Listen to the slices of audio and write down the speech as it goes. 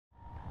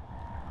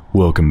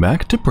Welcome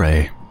back to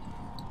Prey.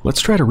 Let's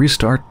try to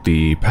restart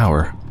the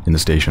power in the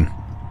station.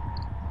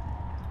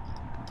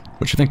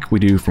 Which I think we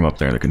do from up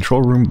there in the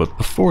control room, but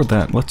before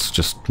that, let's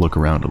just look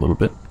around a little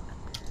bit.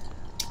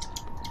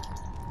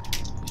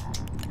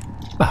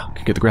 Ah,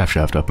 can get the graph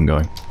shaft up and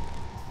going.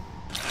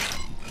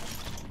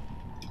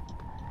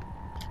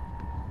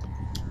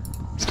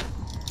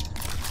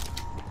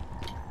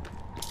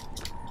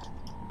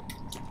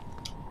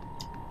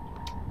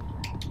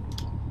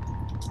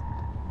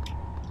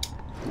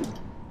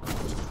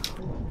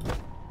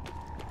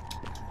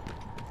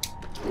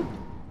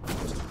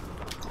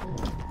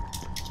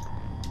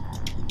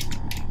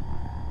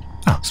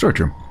 Storage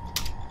room.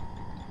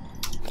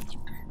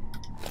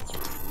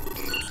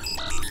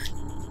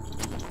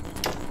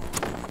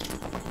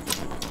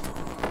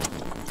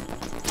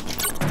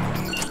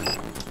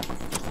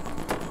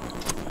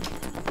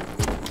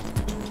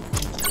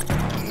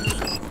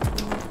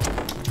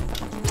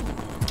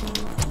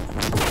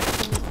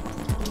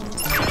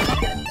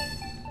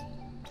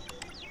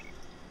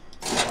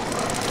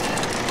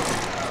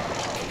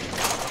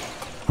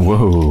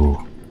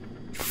 Whoa.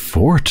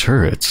 4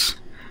 turrets.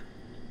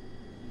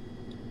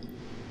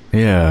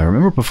 Yeah,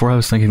 remember before I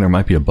was thinking there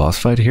might be a boss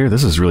fight here?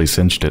 This has really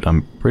cinched it.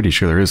 I'm pretty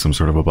sure there is some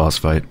sort of a boss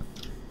fight.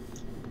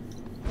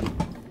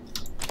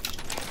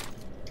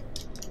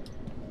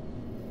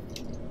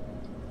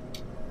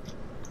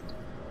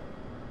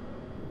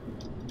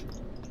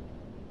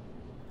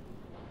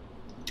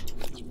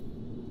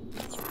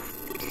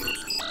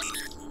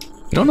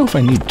 I don't know if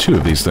I need 2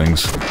 of these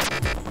things.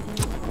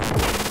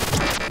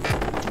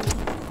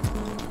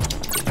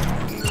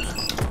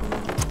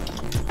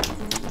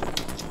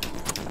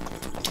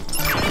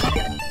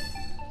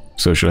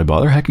 So should I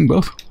bother hacking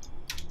both?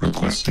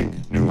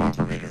 Requesting new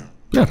operator.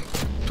 Yeah,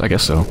 I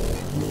guess so.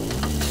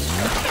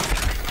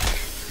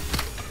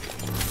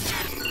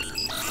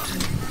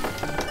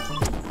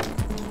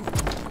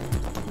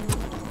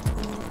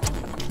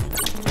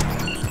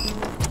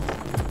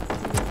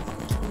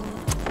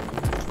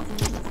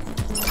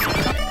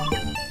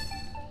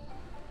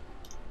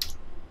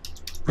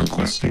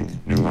 Requesting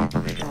new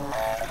operator.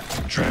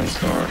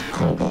 Transguard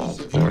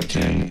Cobalt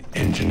 410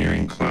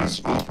 Engineering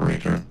Class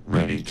Operator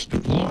ready to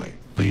deploy.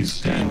 Please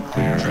stand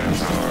clear.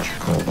 Transguard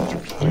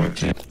Cobalt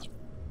 410.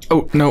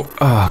 Oh, no.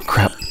 Ah,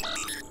 crap.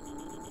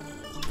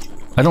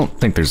 I don't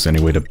think there's any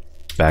way to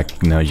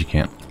back... No, you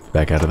can't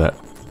back out of that.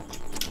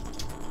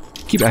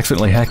 Keep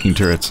accidentally hacking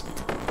turrets.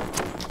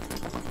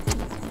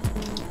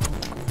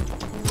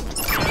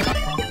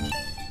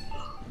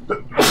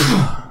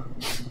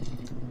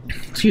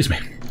 Excuse me.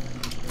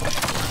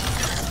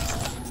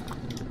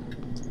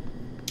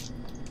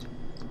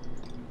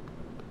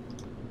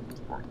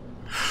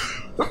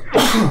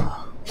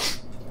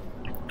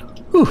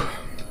 Whew.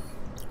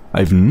 I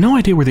have no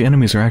idea where the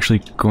enemies are actually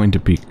going to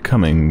be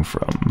coming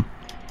from.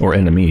 Or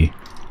enemy.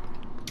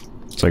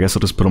 So I guess I'll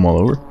just put them all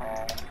over.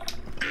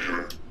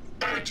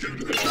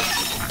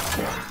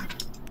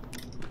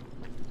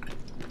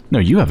 No,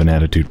 you have an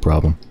attitude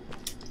problem.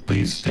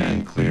 Please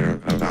stand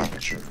clear of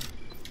aperture.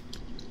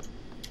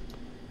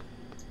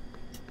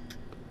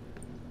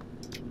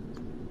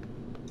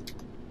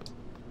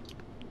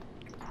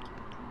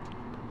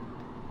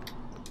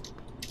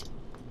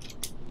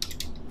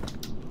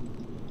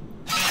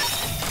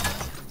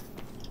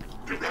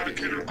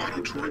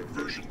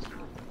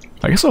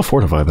 I guess I'll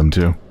fortify them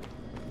too.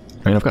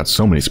 I mean, I've got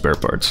so many spare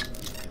parts.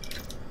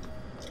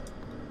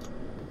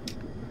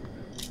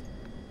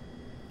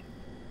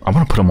 I'm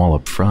gonna put them all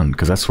up front,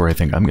 because that's where I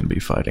think I'm gonna be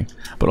fighting.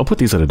 But I'll put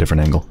these at a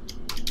different angle.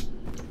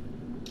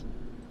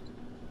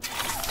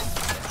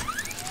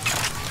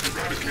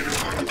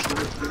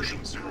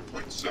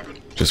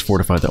 Just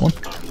fortified that one.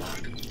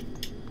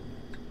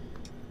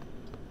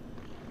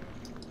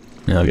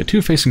 Now I'll get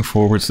 2 facing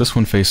forwards, this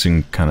one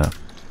facing kind of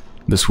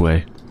this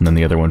way, and then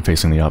the other one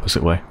facing the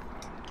opposite way.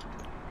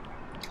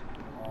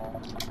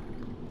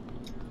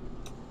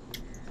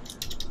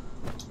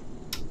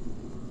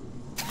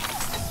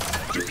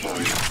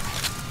 Deployed.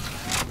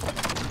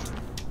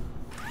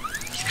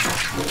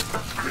 Structural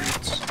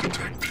upgrades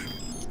detected.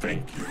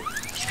 Thank you.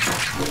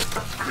 Structural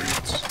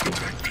upgrades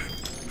detected.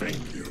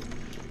 Thank you.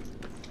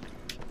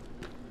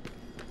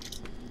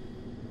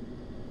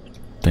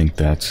 Think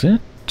that's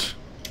it.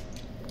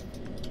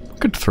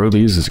 Could throw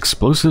these as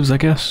explosives, I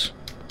guess.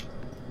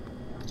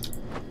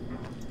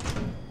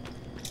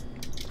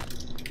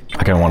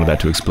 I kind of wanted that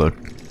to explode.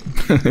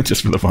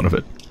 Just for the fun of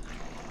it.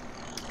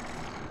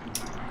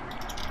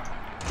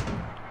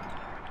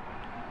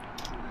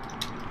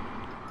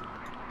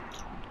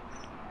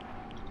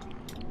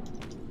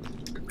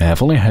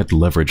 If only I had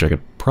leverage, I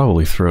could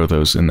probably throw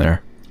those in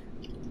there.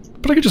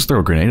 But I could just throw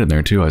a grenade in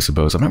there too, I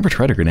suppose. I've never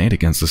tried a grenade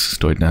against the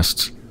cystoid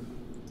nests.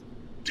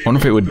 I wonder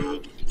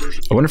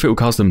if it would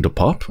cause them to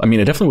pop. I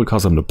mean, it definitely would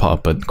cause them to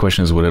pop, but the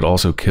question is, would it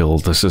also kill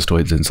the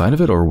cystoids inside of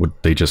it, or would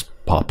they just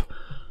pop?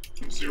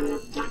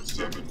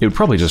 It would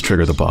probably just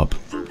trigger the pop.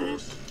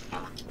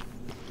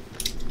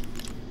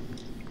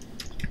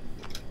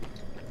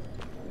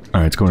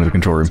 Alright, let's go into the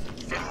control room.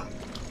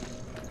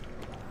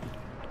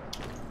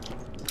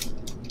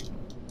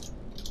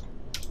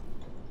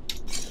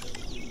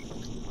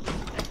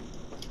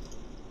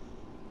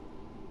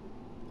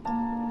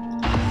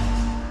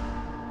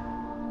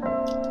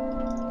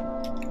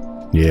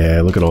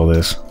 Yeah, look at all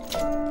this.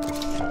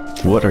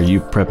 What are you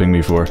prepping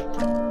me for?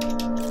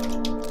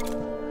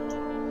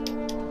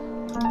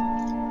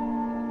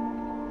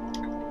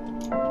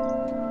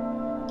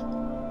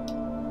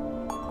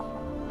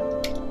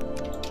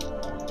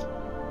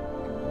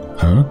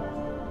 Huh?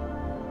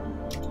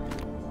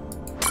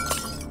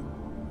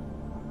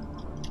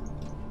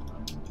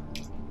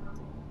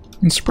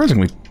 And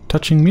surprisingly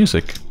touching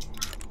music.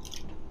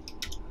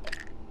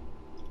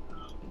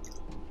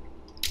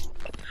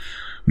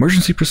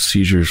 Emergency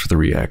procedures for the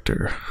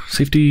reactor.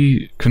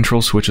 Safety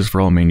control switches for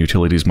all main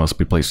utilities must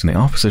be placed in the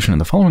off position in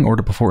the following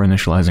order before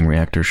initializing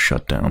reactor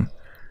shutdown.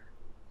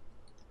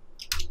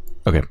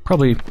 Okay,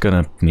 probably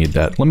gonna need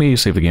that. Let me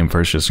save the game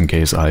first just in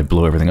case I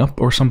blow everything up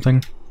or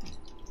something.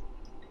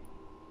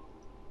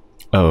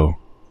 Oh.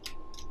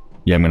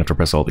 Yeah, I'm gonna have to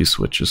press all these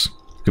switches.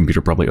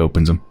 Computer probably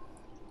opens them.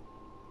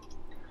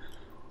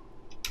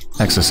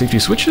 Access safety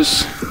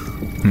switches?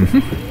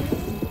 Mm-hmm.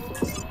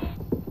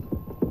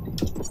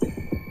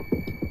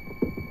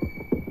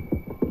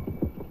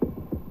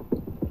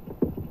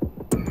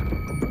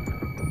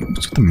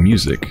 What's with the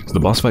music? Is the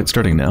boss fight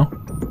starting now?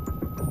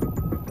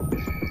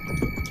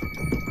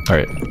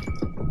 Alright.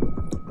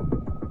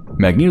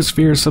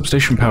 Magnetosphere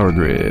substation power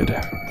grid.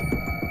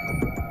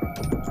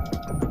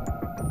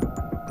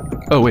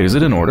 Oh wait, is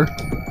it in order?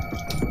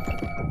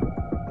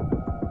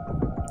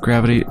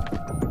 Gravity...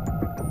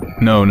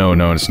 No,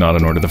 it's not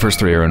in order. The first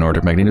three are in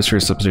order.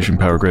 Magnetosphere, substation,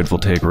 power grid,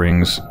 voltaic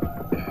rings.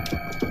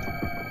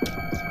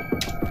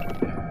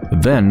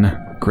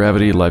 Then,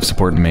 gravity, life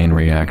support, main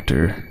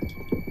reactor.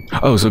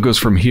 Oh, so it goes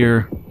from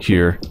here,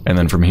 here, and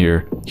then from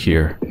here,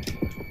 here.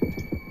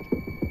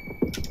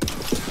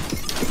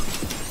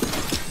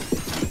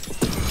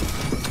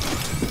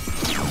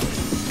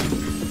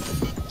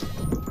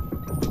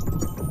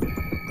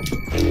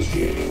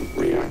 Initiating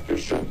reactor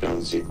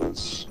shutdown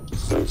sequence.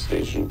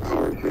 Substation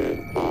power grid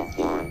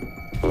offline.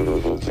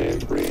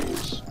 Photovoltaic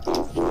rings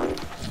offline.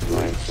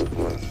 Life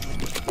support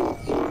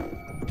offline.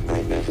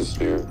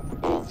 Magnetosphere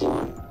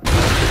offline.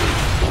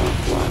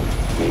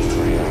 Offline. Main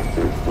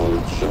reactor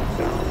cold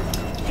shutdown.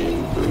 In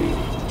 3,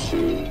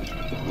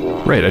 2,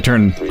 1. Right, I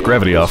turned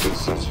gravity off.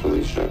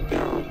 Successfully shut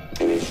down.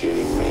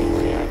 Initiating main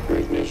reactor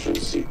ignition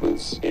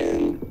sequence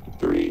in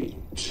 3,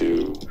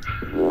 2,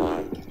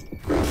 1.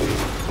 Gravity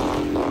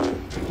online.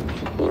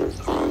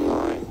 Alert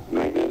online.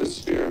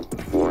 Magnetosphere.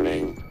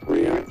 Warning.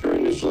 Reactor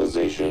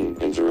initialization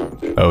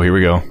interrupted. Oh, here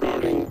we go.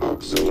 Routing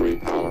auxiliary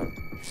power.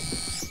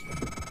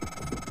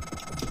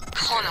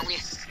 Connor, we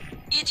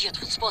idiot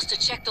was supposed to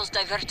check those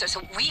diverters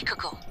a week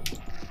ago.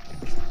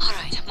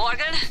 Alright,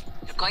 Morgan,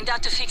 you're going to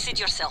have to fix it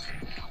yourself.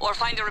 Or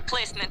find a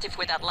replacement if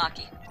we're that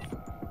lucky.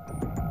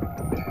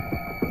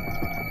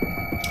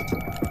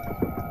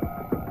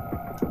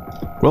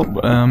 Well,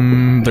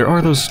 there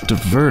are those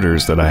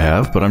diverters that I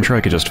have, but I'm sure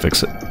I could just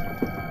fix it.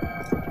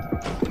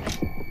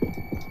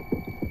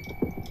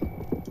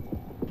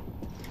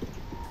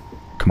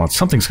 Come on,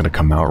 something's gonna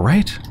come out,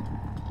 right?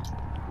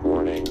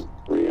 Warning.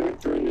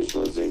 Reactor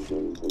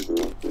initialization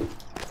interrupted.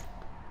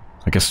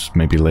 I guess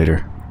maybe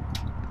later.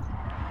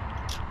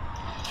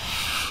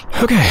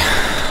 Okay.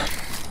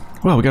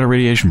 Well, we got a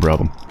radiation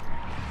problem.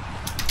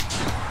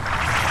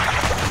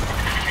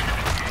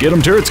 Get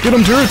 'em, turrets! Get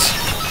 'em, turrets!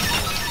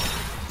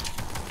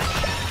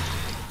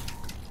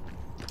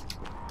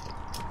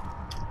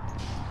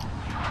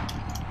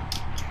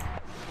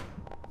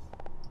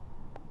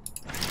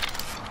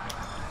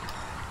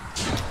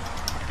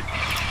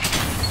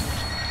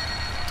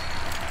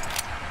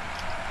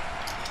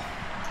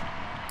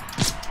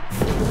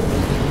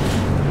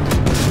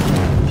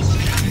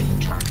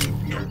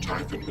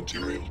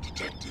 Material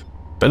detected.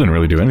 That didn't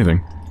really do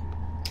anything.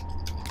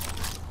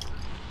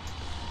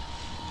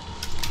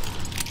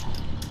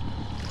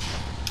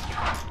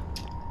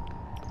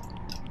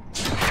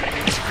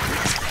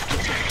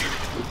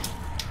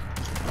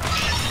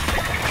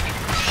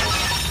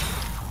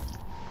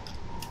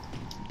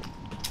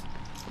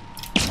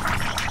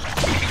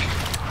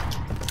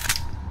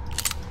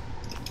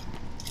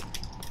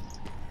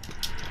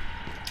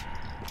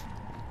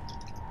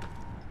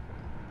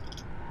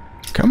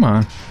 Come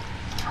on.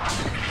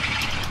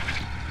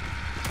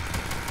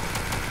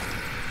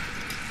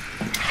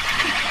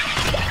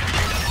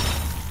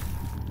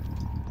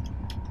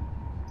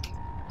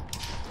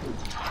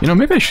 You know,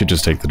 maybe I should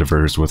just take the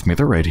diverters with me.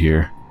 They're right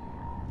here.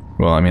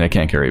 Well, I mean, I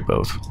can't carry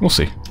both. We'll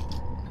see.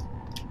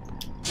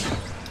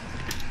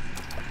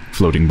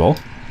 Floating ball.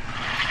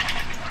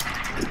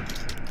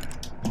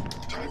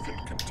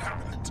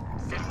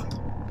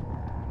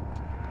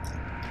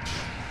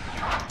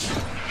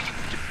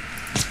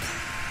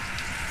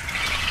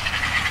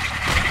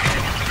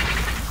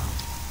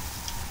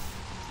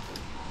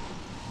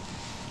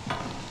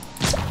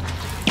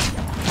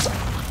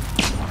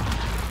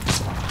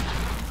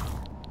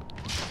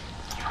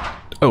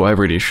 Oh, I have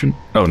radiation.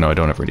 Oh, no, I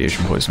don't have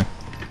radiation poisoning.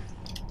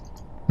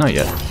 Not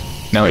yet.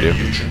 Now I do.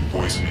 Radiation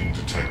poisoning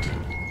detected.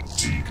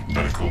 Seek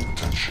medical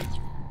attention.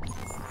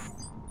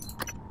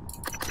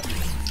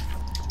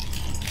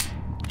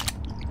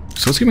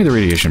 So Let's give me the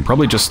radiation.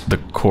 Probably just the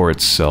core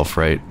itself,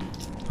 right?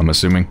 I'm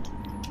assuming.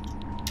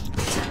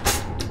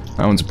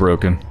 That one's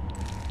broken.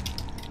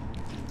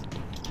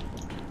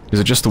 Is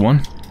it just the one?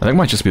 I think it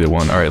might just be the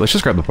one. Alright, let's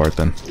just grab the part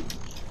then.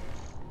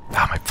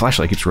 Ah, my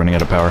flashlight keeps running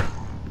out of power.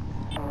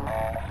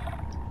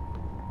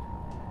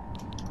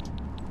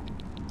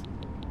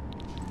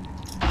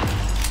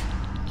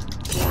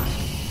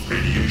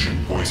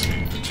 Radiation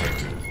poisoning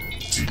detected.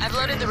 I've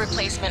loaded the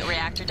replacement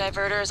reactor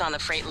diverters on the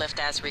freight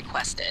lift as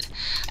requested.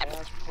 I'm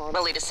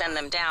willing to send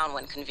them down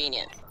when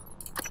convenient.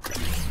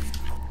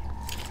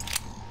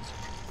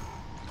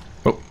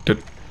 Oh,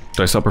 did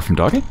I stop her from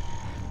docking?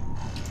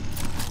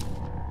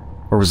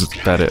 Or was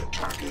that it?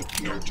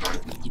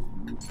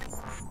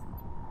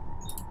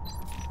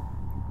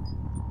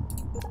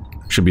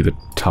 Should be the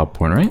top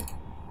one, right?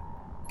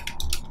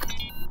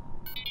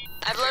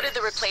 I've loaded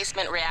the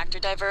replacement reactor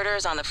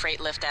diverters on the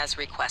freight lift as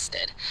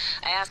requested.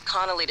 I asked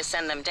Connolly to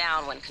send them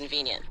down when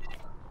convenient.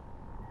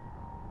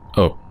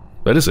 Oh,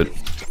 that is it.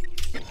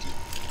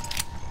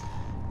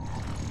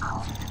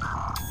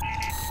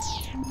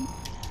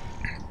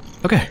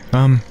 Okay,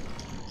 I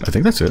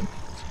think that's it.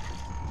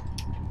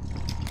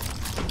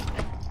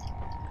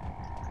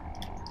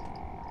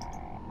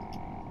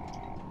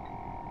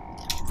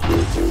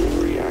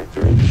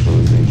 Reactor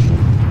initialization.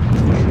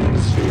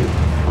 Landing sphere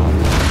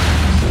online.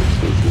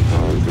 Substation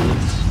power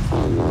grids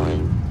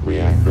online.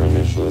 Reactor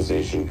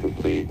initialization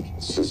complete.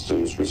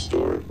 Systems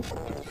restored.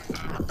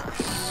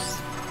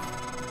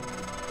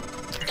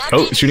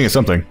 Oh, it's shooting at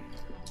something.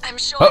 I'm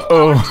sure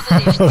Uh-oh,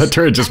 that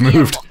turret just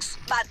moved.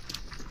 But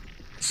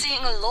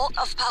seeing a lot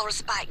of power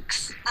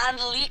spikes and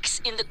leaks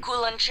in the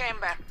coolant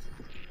chamber.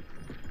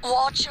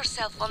 Watch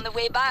yourself on the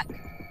way back.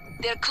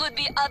 There could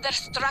be other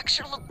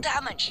structural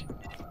damage.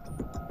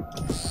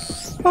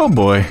 Oh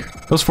boy,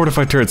 those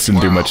fortified turrets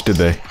didn't do much, did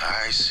they?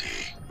 I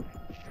see.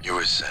 You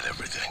reset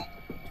everything.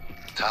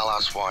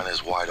 Talos 1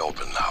 is wide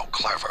open now.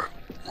 Clever.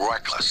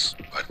 Reckless,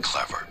 but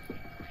clever.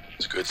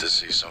 It's good to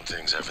see some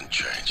things haven't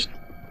changed.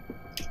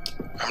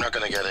 I'm not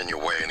gonna get in your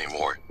way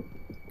anymore.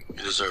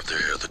 You deserve to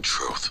hear the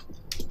truth.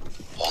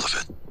 All of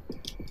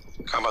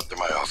it. Come up to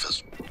my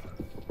office.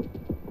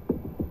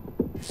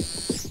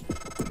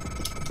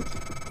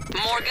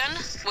 Morgan,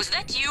 was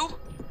that you?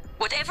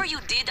 Whatever you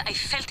did, I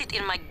felt it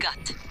in my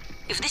gut.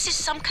 If this is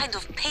some kind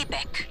of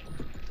payback.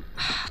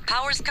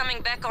 Power's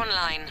coming back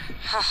online.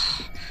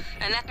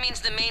 And that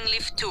means the main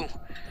lift too.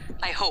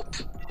 I hope.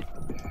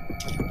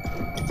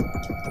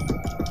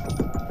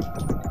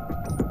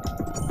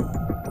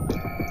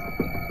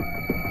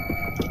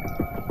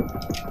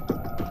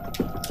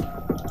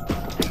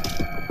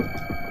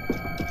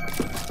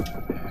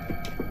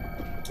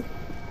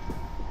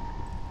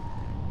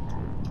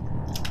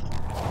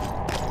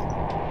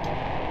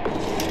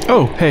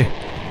 Oh, hey.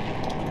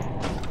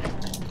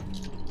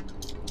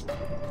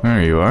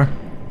 There you are.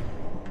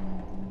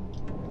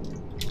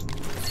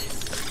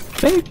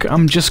 Think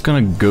I'm just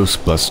gonna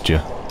ghost bust you.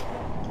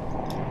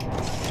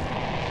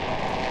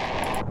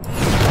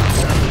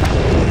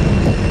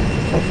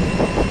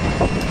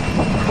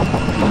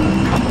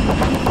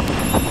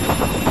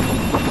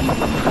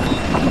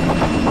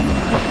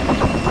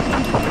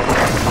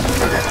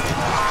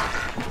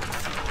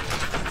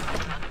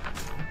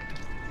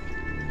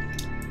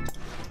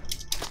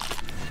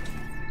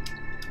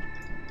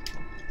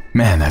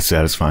 Man, that's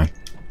satisfying.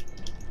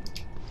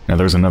 Now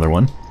there's another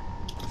one.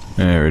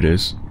 There it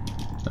is.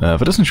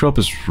 If it doesn't show up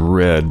as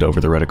red over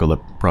the reticle,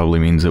 that probably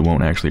means it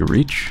won't actually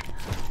reach.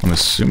 I'm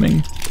assuming.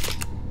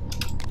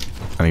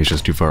 I think it's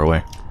just too far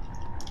away.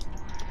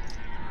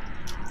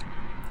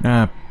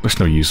 There's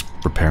no use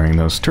repairing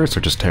those. Turrets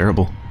are just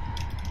terrible.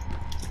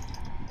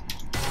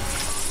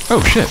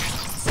 Oh, shit.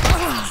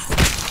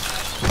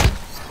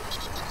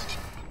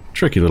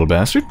 Tricky little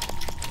bastard.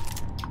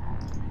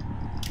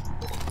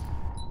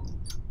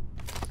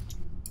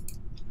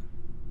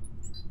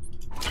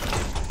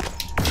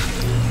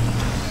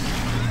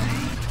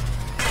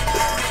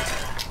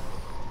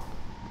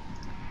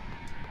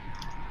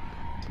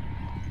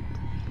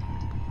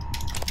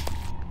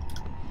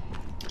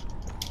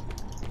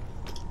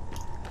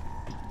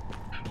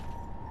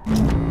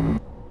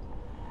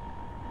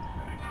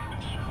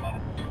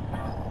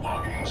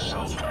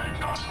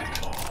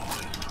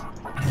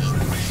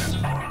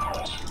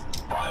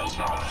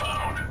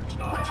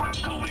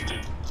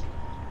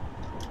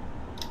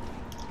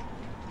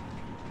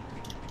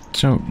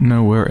 Don't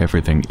know where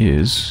everything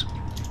is.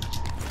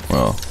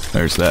 Well,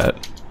 there's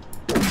that.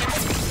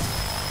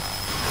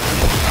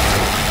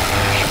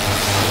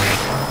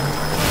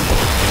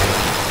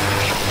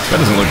 That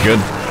doesn't look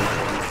good.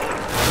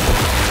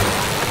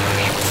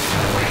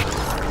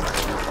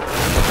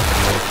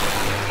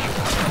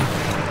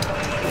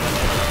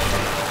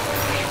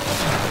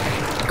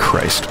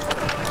 Christ.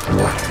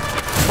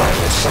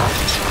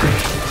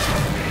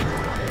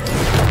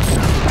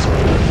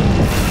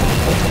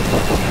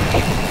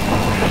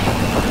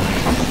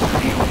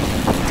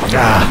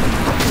 Ah.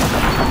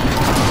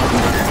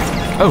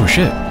 Oh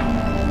shit.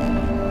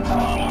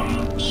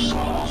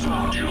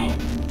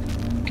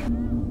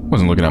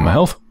 Wasn't looking at my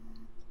health.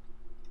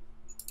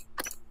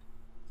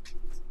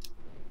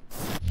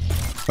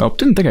 Oh,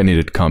 didn't think I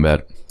needed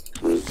combat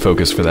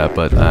focus for that,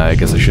 but I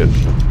guess I should.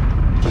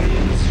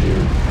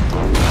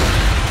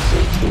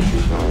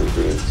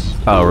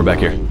 Oh, we're back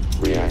here.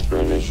 Reactor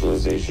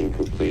initialization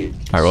complete.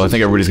 Alright, well I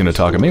think everybody's gonna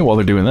talk at me while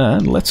they're doing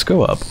that. Let's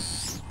go up.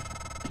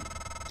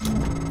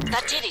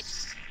 That did it.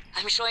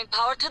 I'm showing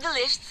power to the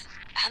lifts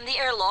and the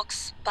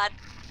airlocks, but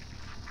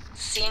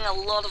seeing a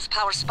lot of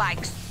power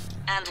spikes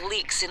and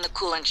leaks in the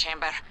coolant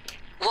chamber.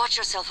 Watch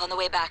yourself on the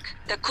way back.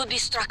 There could be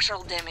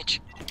structural damage.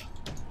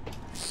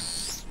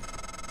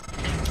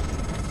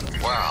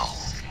 Well,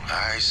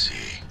 I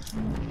see.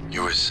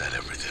 You reset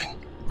everything.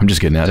 I'm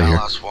just getting out of here.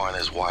 Talos 1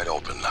 is wide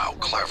open now.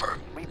 Clever.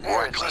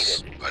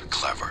 Reckless, but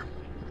clever.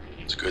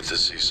 It's good to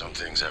see some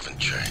things haven't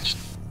changed.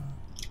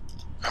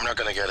 I'm not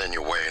gonna get in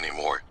your way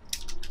anymore.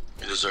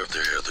 You deserve to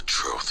hear the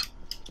truth.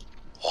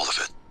 All of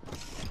it.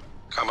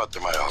 Come up to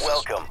my office.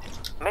 Welcome.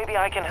 Maybe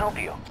I can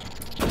help you.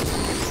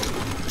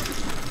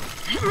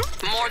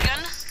 Morgan,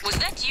 was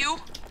that you?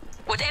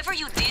 Whatever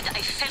you did,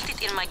 I felt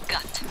it in my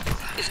gut.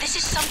 If this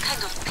is some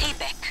kind of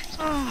payback.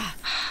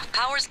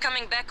 Power's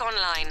coming back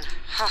online.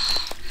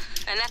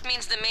 And that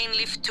means the main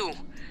lift too.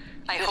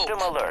 I hope.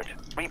 System alert.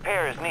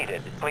 Repairs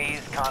needed.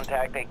 Please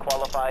contact a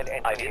qualified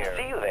engineer. I didn't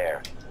see you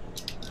there.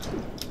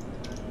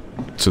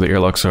 So the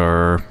airlocks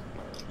are...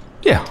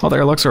 Yeah, all the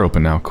airlocks are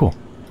open now. Cool.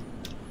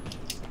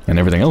 And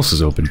everything else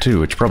is open too,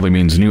 which probably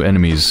means new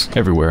enemies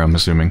everywhere, I'm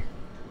assuming.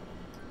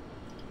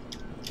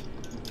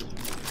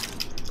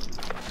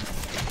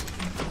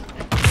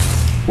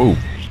 Whoa.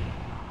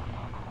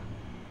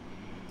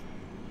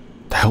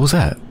 The hell was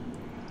that?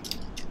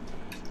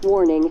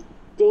 Warning.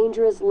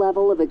 Dangerous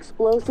level of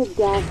explosive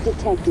gas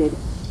detected.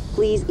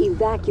 Please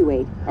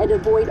evacuate and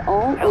avoid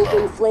all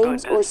open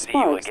flames or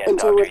sparks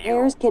until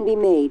repairs can be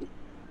made.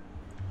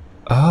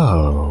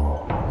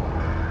 Oh.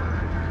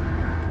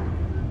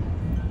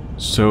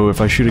 So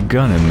if I shoot a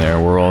gun in there,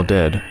 we're all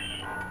dead.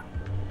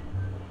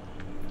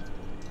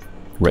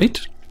 Right?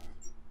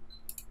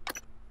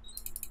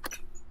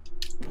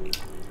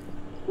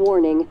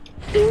 Warning.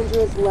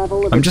 Dangerous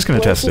level of I'm just gonna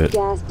test explosive it.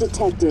 gas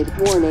detected.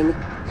 Warning.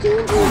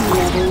 Dangerous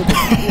level of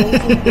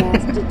explosive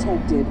gas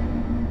detected.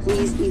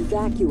 Please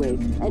evacuate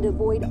and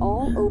avoid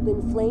all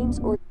open flames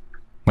or...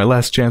 My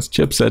last chance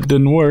chipset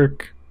didn't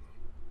work.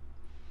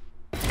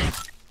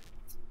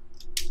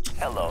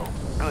 Hello.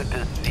 Good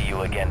to see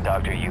you again,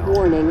 Dr. Yu.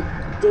 Warning.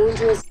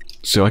 Dangerous...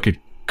 So I could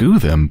goo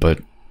them,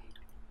 but...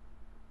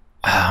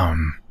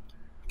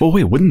 Well,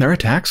 wait, wouldn't their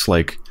attacks,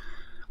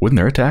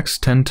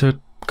 tend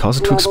to cause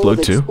it to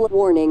explode too?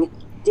 Warning.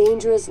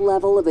 Dangerous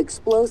level of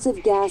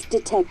explosive gas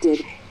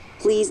detected.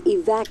 Please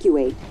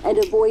evacuate and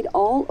avoid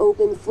all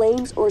open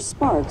flames or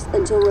sparks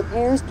until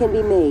repairs can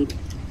be made.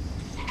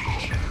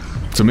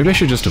 So maybe I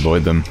should just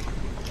avoid them.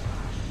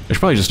 I should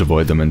probably just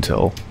avoid them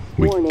until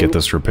we Warning, get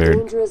this repaired.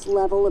 Dangerous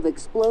level of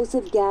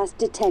explosive gas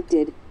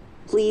detected.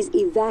 Please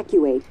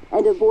evacuate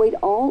and avoid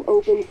all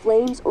open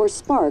flames or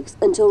sparks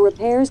until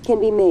repairs can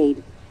be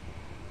made.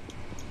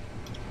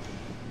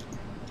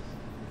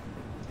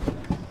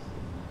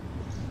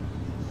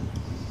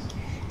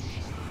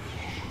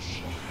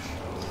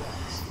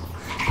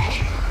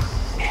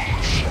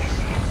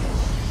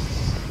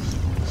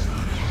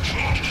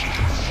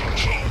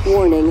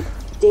 Warning,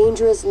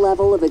 dangerous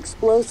level of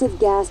explosive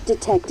gas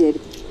detected.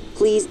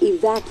 Please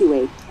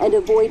evacuate and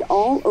avoid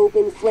all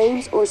open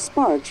flames or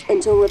sparks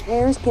until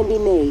repairs can be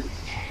made.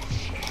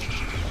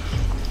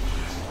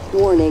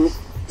 Warning,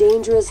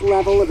 dangerous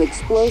level of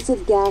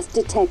explosive gas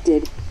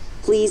detected.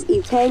 Please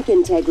tank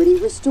integrity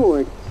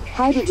restored.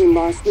 Hydrogen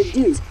loss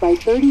reduced by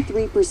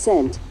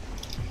 33%.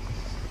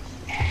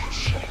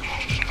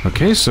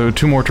 Okay, so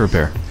 2 more to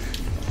repair.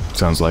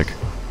 Sounds like.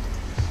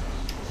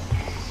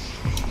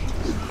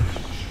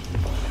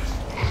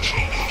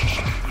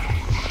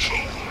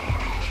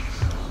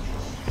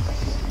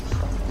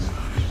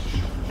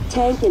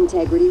 Tank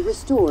integrity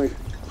restored.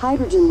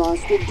 Hydrogen loss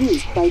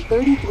reduced by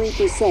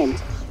 33%.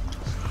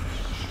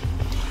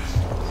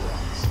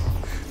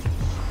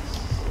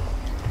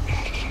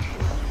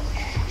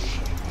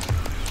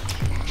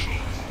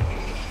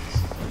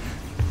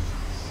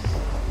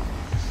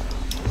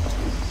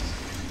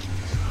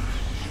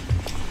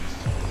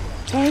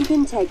 Tank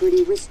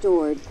integrity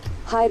restored.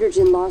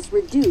 Hydrogen loss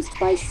reduced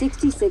by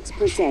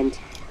 66%.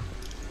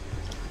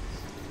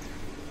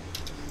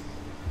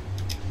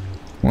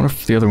 I wonder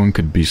if the other one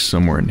could be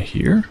somewhere in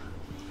here?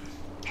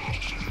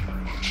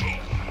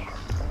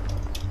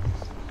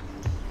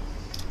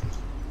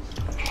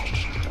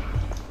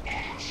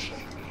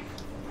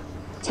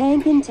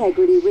 Tank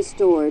integrity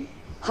restored.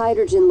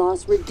 Hydrogen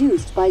loss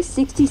reduced by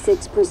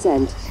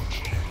 66%.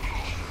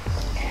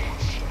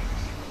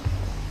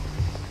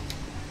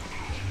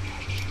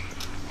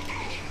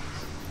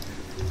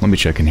 Let me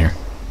check in here.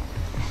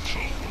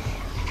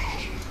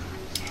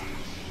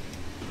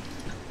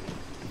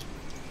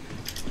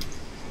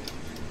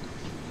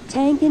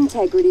 Tank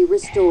integrity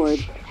restored.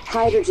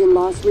 Hydrogen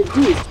loss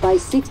reduced by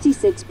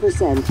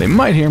 66%. They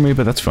might hear me,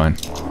 but that's fine.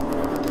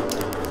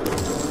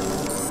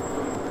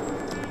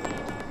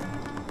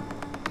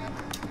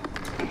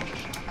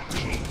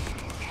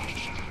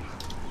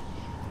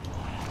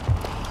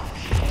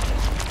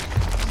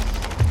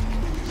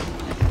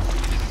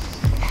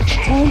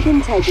 Tank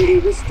integrity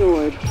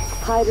restored.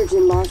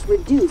 Hydrogen loss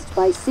reduced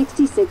by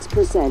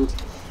 66%.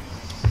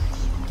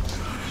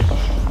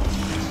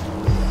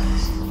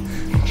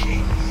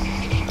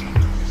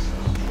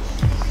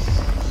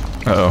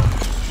 Uh-oh.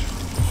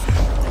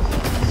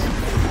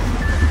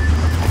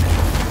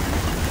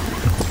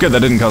 Good,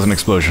 that didn't cause an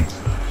explosion.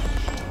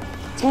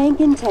 Tank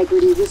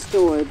integrity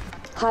restored.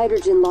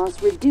 Hydrogen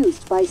loss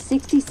reduced by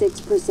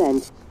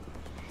 66%.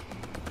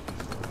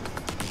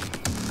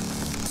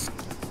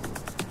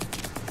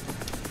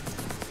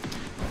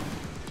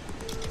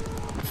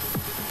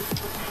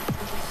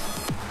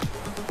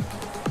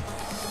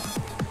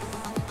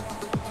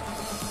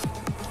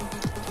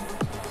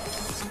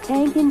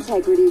 Tank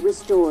integrity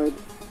restored.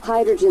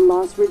 Hydrogen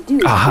loss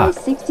reduced by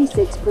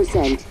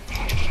 66%.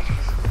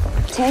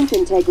 Tank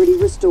integrity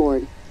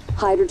restored.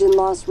 Hydrogen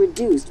loss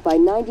reduced by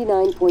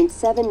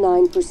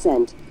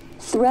 99.79%.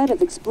 Threat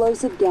of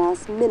explosive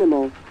gas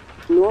minimal.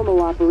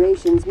 Normal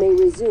operations may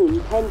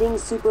resume pending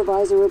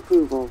supervisor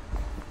approval.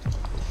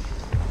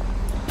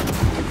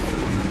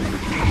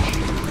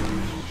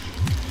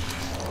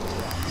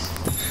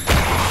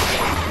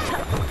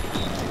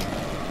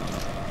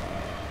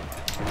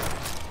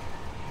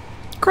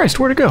 Christ,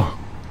 where'd it go?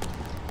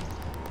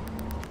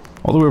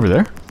 All the way over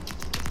there?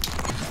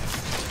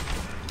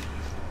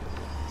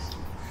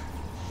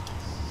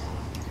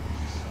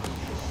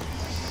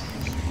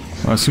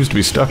 Well, it seems to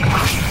be stuck.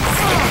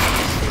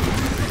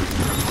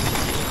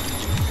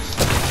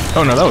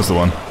 Oh no, that was the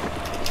one.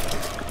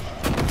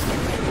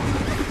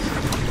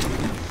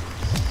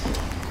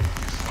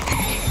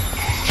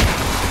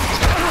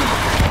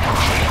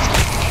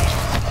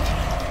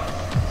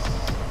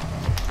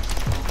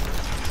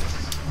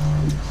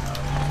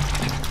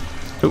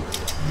 Oh.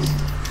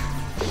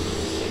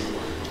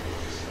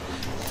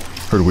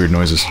 Heard weird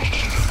noises.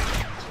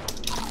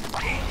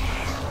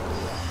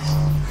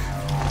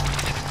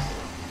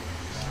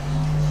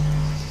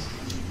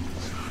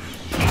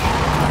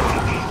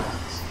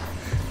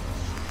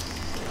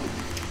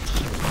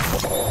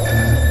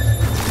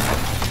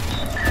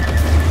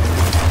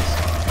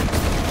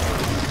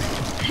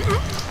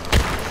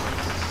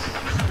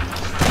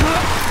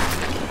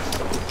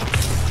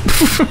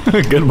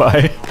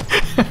 Goodbye.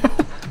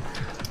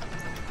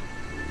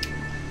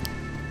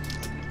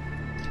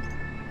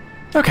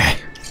 Okay.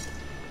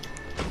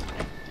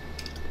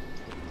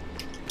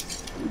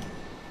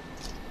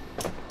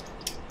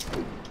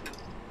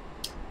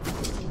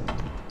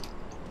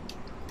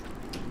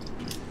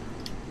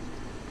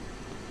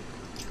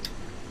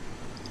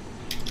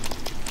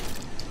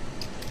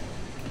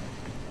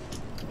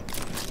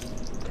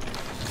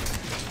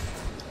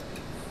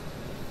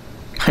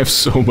 I have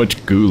so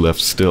much goo left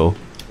still.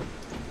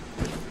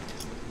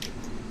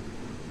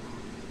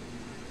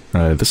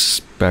 This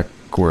is back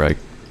where I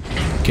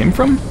came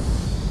from?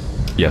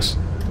 Yes.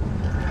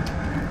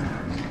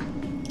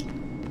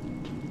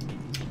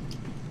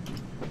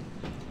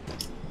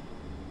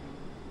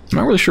 I'm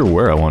not really sure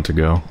where I want to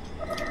go.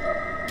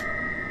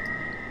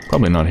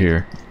 Probably not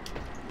here.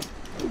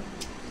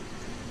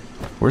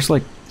 Where's,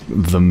 like,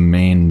 the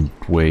main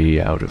way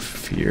out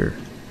of here?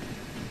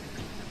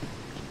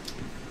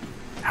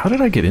 How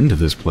did I get into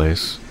this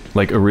place?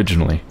 Like,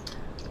 originally.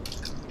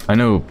 I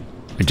know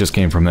I just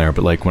came from there,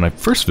 but, like, when I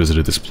first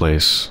visited this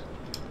place...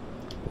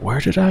 Where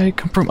did I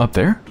come from? Up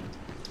there?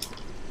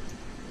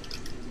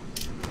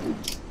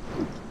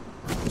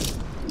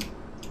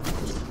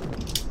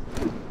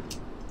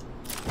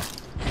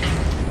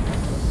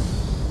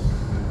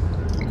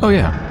 Oh,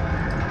 yeah.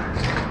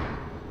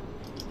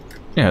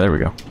 Yeah, there we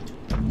go.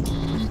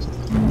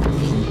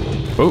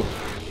 Oh.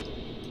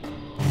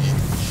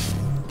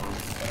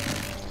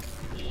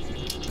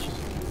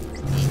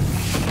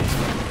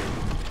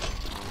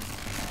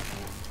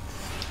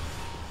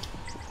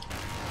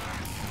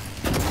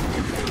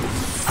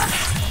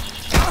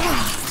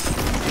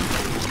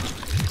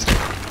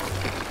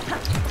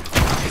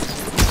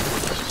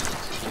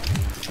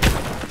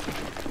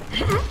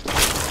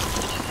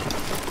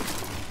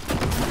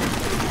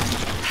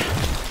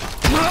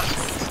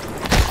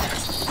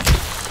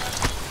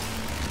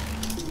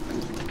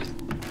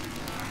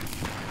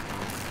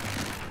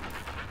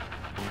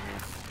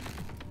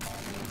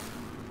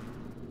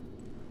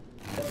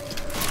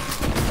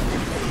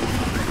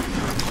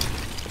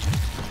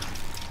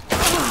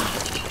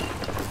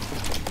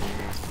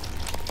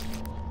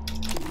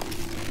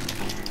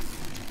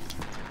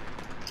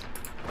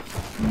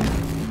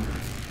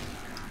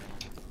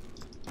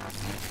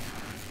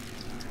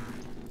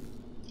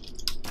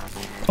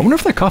 I wonder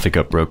if that coffee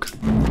cup broke.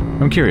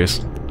 I'm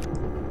curious.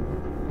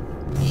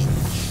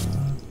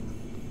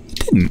 It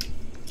didn't.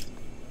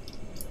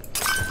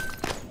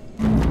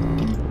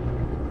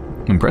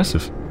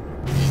 Impressive.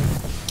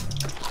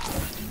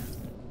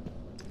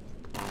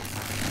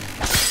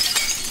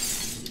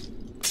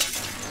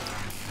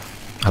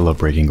 I love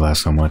breaking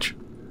glass so much.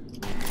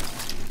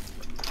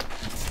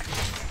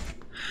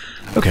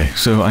 Okay,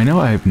 so I know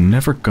I've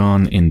never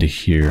gone into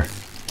here.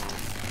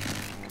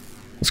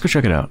 Let's go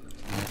check it out.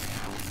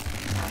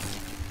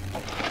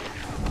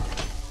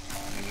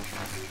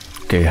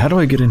 Okay, how do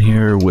I get in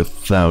here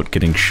without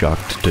getting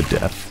shocked to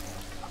death?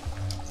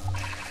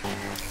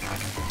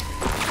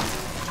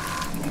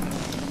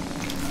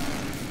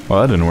 Well,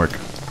 that didn't work.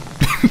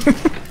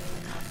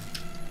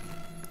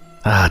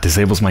 Ah,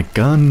 disables my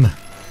gun.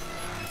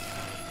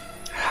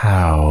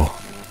 How?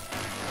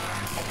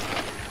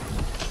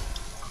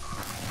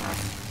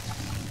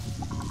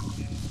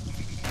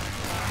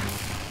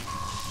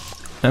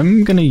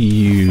 I'm gonna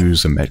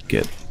use a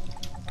medkit.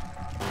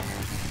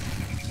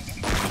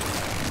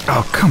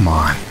 Oh, come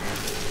on.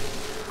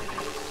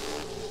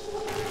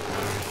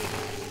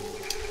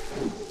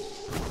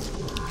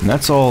 And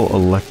that's all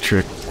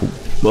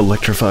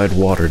electrified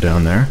water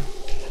down there.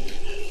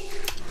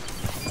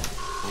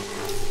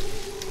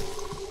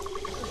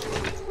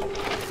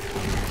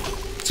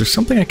 Is there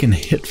something I can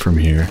hit from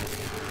here?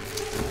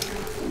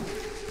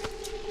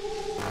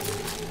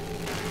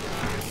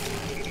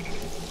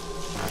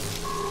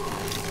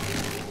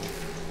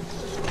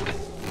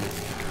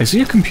 I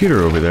see a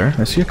computer over there.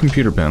 I see a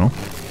computer panel.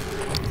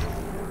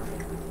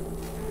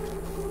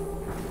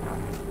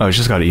 Oh, it's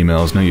just got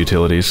emails, no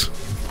utilities.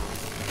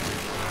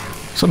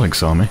 Something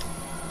saw me.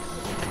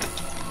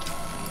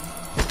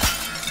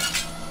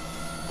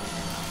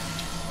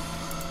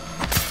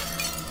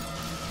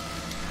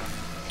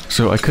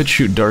 So I could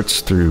shoot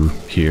darts through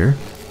here,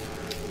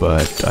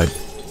 but I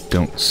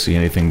don't see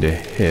anything to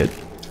hit.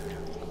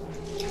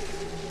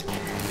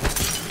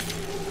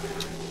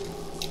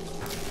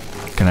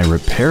 Can I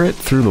repair it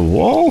through the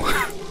wall?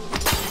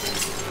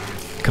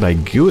 Could I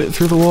goo it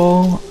through the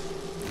wall?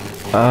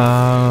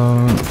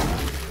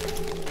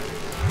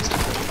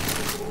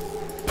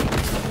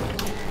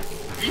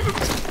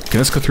 Can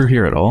this go through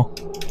here at all?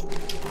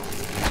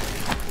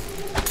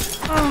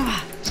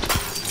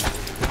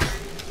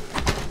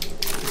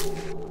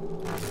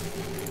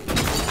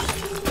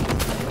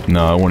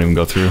 No, it won't even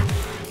go through.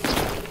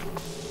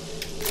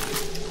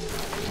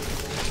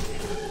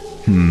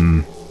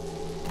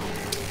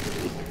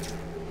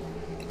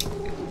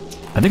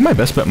 I think my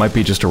best bet might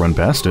be just to run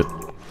past it.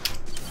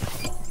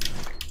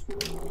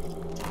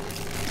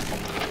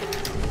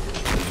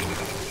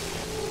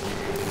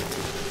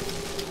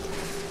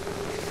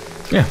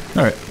 Yeah,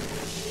 alright.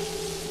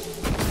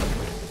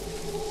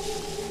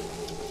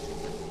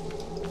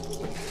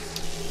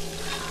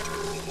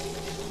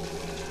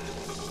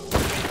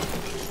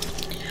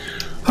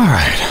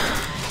 Alright.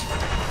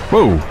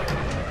 Whoa!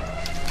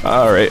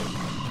 Alright.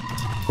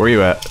 Where are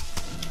you at?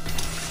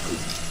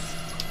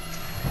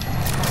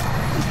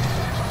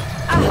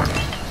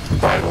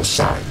 Vital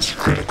signs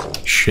critical.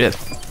 Shit.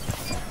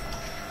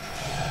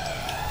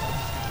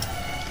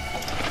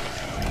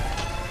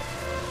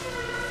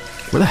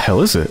 Where the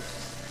hell is it?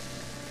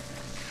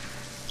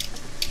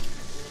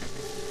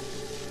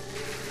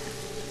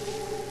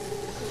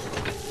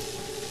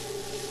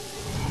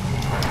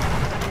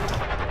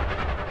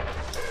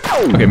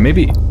 Okay,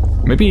 maybe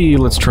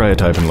let's try a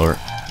Typhon lure.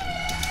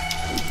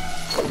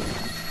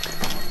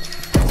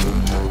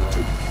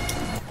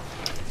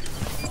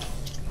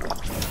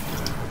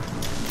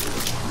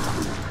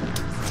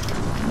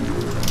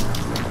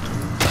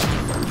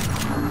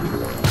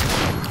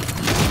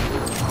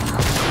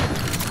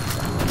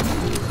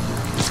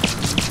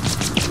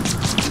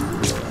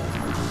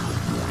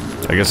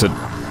 I guess it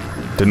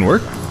didn't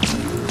work.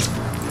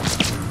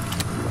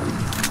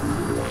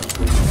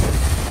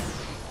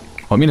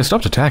 Well, I mean, it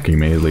stopped attacking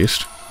me, at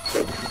least.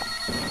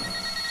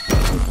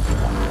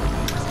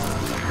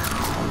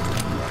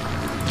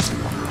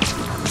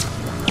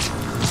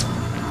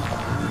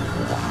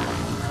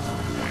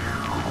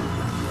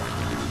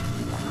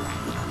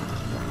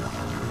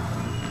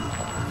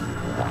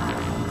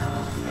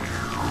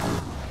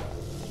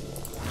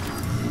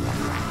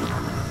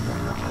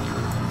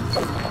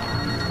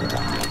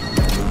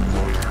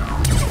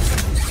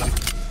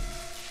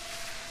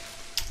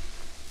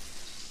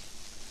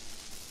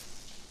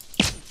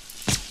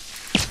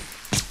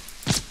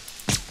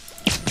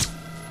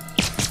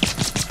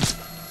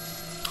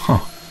 Huh.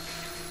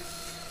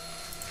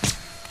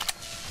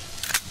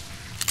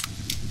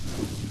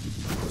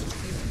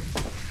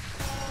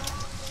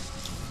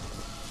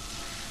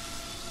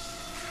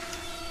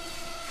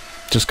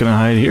 Just gonna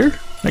hide here,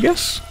 I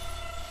guess?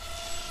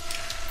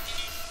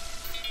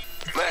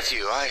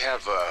 Matthew, I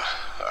have a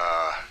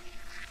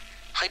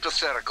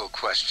hypothetical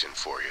question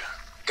for you.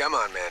 Come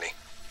on, Manny.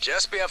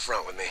 Just be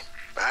upfront with me.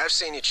 I've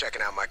seen you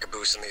checking out my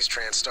caboose in these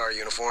TranStar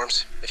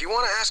uniforms. If you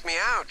want to ask me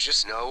out,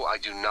 just... No, I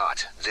do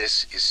not.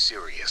 This is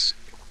serious.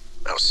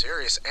 Oh,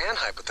 serious and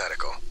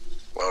hypothetical.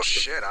 Well,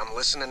 shit, I'm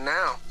listening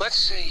now. Let's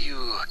say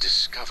you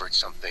discovered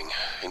something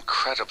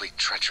incredibly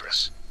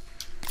treacherous.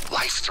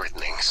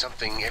 Life-threatening,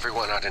 something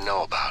everyone ought to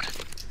know about.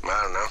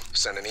 I don't know.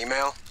 Send an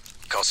email?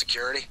 Call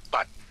security?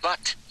 But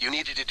you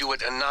needed to do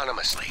it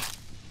anonymously.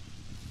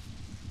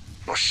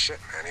 Well, shit,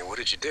 Manny, what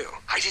did you do?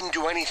 I didn't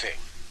do anything.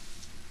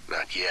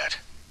 Not yet.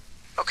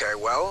 Okay,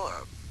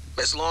 well,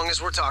 as long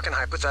as we're talking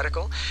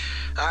hypothetical,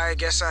 I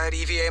guess I'd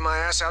EVA my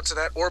ass out to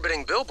that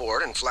orbiting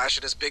billboard and flash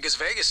it as big as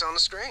Vegas on the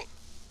screen.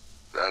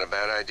 Not a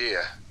bad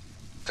idea.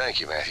 Thank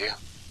you, Matthew.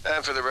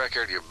 And for the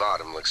record, your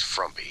bottom looks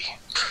frumpy.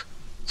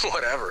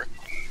 Whatever.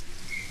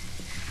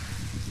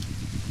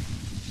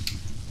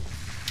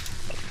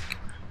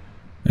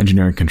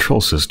 Engineering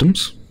control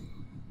systems.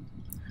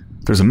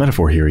 There's a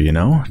metaphor here, you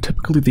know.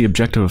 Typically, the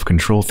objective of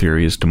control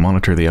theory is to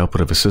monitor the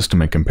output of a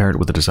system and compare it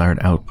with the desired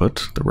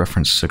output, the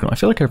reference signal. I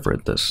feel like I've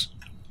read this.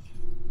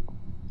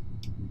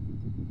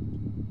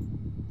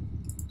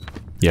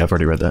 Yeah, I've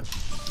already read that.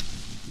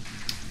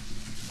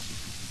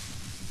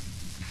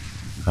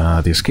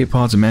 The escape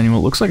pods and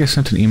manual. Looks like I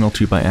sent an email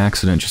to you by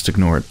accident. Just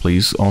ignore it,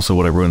 please. Also,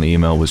 what I wrote in the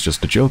email was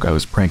just a joke. I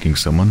was pranking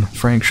someone.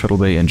 Frank, Shuttle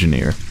Bay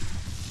Engineer.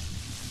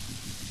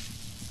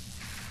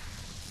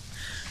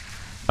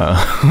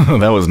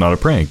 That was not a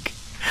prank.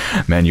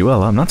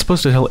 Manuel, I'm not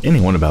supposed to tell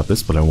anyone about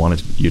this, but I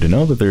wanted you to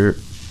know that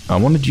I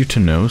wanted you to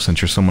know,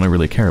 since you're someone I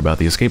really care about,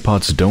 the escape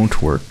pods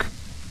don't work.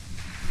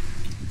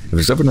 If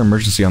there's ever an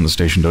emergency on the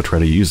station, don't try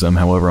to use them.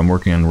 However, I'm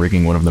working on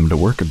rigging one of them to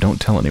work.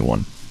 Don't tell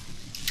anyone.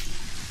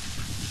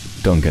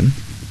 Duncan.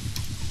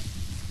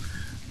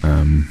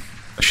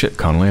 Shit,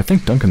 Connolly, I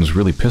think Duncan's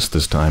really pissed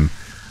this time.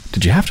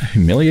 Did you have to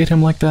humiliate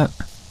him like that?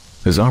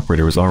 His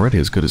operator was already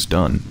as good as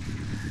done.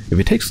 If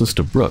he takes this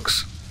to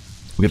Brooks,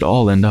 we could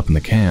all end up in the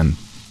can.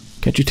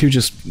 Can't you two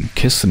just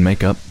kiss and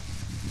make up?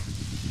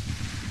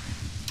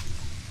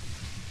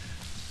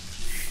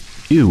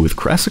 You with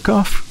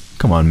Krasikov?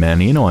 Come on,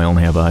 man, you know I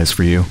only have eyes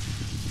for you.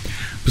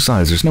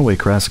 Besides, there's no way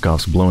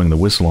Krasikov's blowing the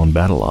whistle on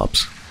battle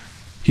ops.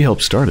 He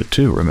helped start it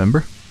too,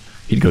 remember?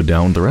 He'd go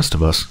down with the rest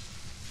of us.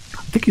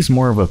 I think he's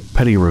more of a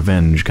petty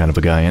revenge kind of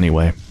a guy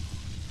anyway.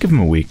 Give him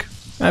a week.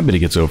 I bet he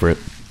gets over it.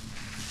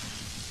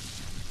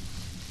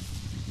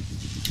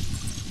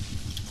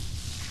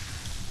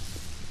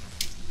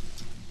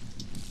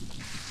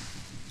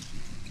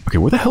 Okay,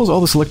 where the hell is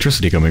all this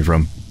electricity coming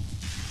from?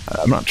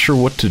 I'm not sure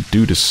what to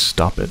do to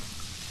stop it.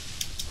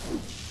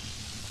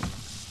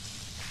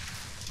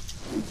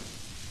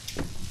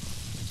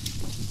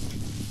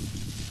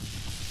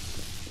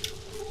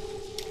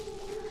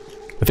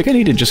 I think I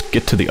need to just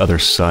get to the other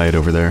side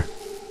over there.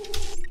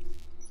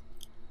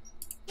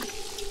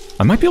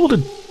 I might be able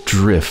to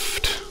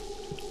drift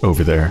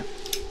over there.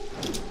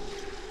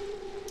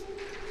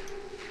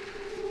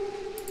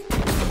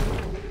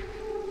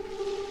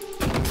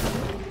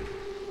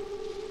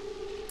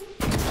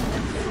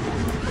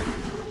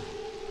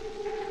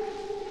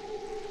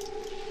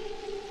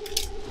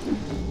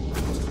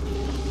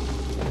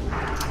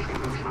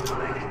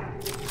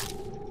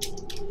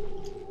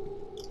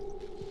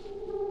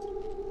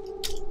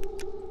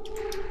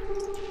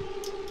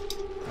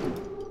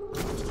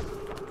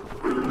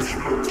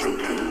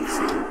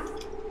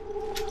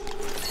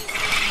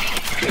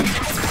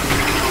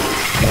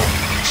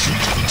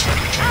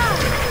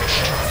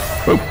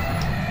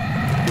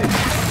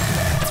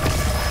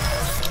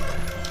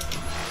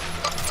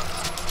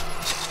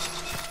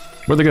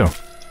 Where'd they go?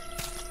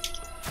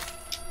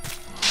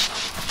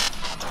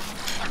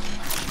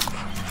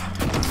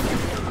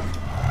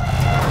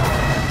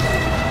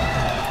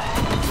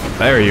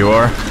 There you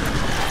are.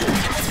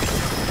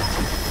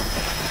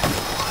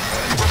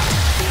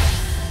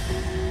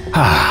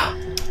 Ah.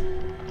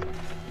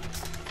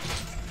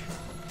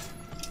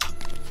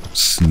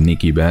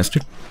 Sneaky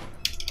bastard.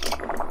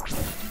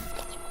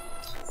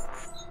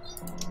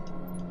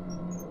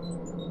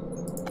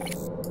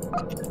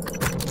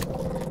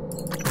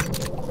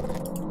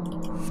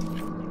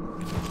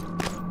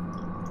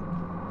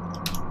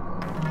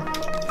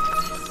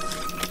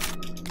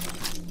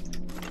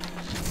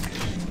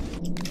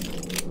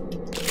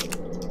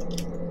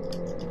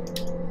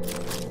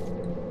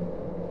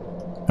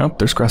 Oh,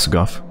 there's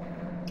Krasikov.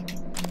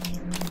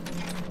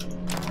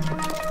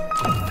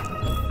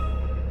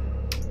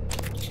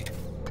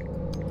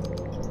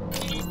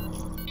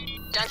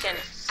 Duncan,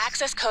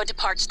 access code to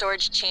part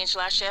storage changed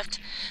last shift.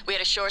 We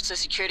had a short, so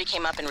security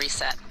came up and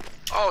reset.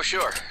 Oh,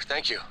 sure.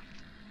 Thank you.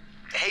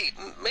 Hey,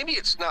 maybe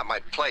it's not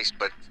my place,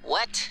 but...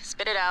 What?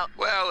 Spit it out.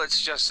 Well,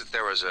 it's just that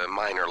there was a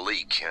minor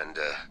leak, and,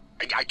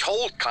 I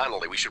told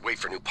Connolly we should wait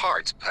for new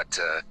parts, but,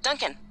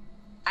 Duncan,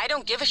 I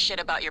don't give a shit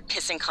about your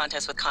pissing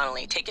contest with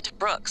Connolly. Take it to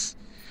Brooks.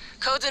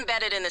 Code's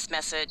embedded in this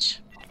message.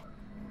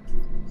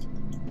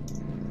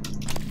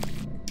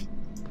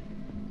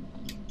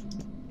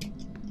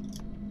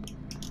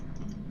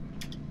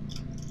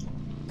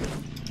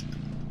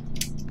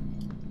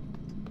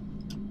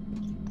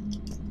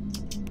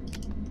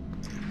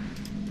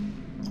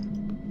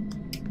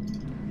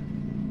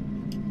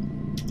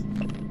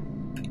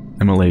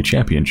 MLA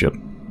Championship.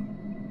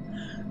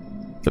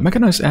 The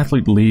Mechanized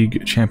Athlete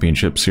League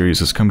Championship Series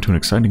has come to an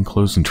exciting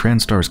close in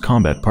TranStar's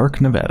Combat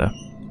Park, Nevada.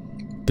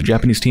 The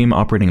Japanese team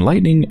operating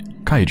Lightning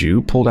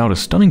Kaiju pulled out a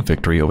stunning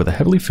victory over the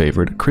heavily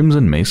favored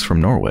Crimson Mace from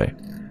Norway.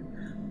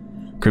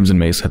 Crimson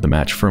Mace had the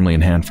match firmly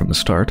in hand from the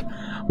start.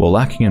 While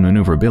lacking in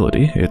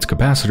maneuverability, its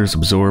capacitors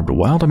absorbed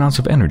wild amounts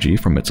of energy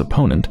from its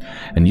opponent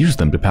and used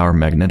them to power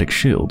magnetic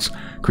shields,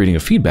 creating a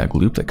feedback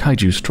loop that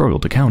Kaiju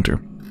struggled to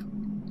counter.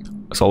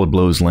 Solid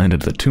blows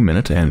landed at the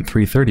 2-minute and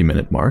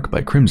 3:30-minute mark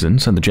by Crimson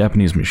sent the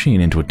Japanese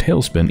machine into a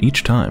tailspin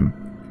each time.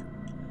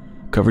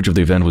 Coverage of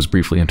the event was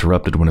briefly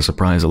interrupted when a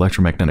surprise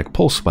electromagnetic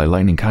pulse by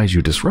Lightning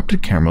Kaiju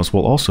disrupted cameras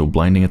while also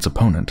blinding its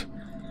opponent.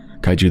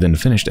 Kaiju then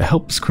finished a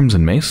helpless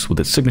Crimson Mace with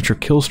its signature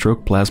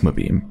Killstroke plasma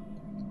beam.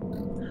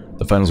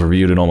 The finals were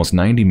viewed in almost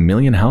 90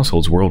 million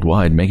households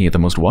worldwide, making it the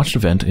most watched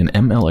event in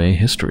MLA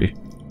history.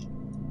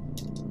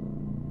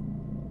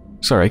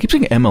 Sorry, I keep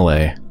saying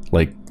MLA,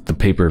 like the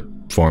paper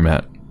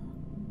format.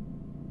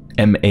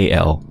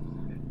 MAL,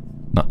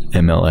 not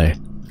MLA.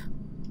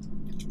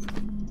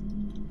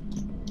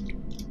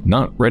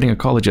 Not writing a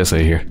college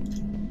essay here.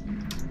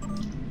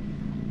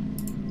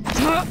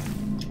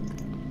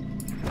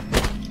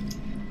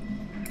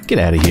 Get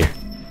out of here.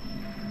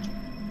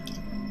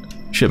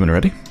 Shipment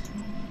ready?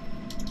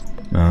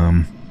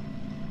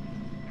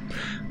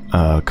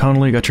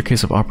 Connolly, got your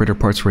case of operator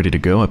parts ready to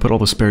go. I put all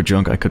the spare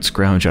junk I could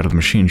scrounge out of the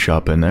machine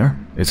shop in there.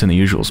 It's in the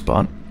usual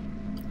spot.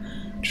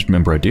 Just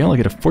remember our deal, I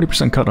get a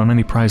 40% cut on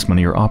any prize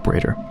money or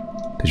operator.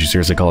 Did you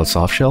seriously call it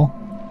soft shell?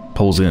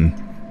 Pulls in.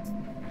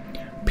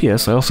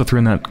 P.S. I also threw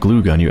in that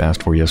glue gun you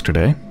asked for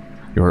yesterday.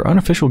 You're our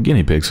unofficial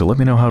guinea pig, so let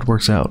me know how it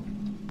works out.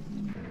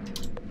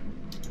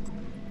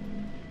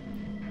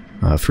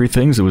 3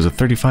 things, it was a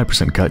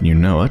 35% cut and you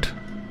know it.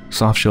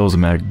 Soft shell is a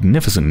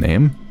magnificent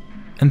name.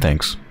 And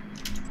thanks.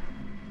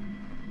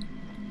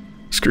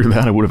 Screw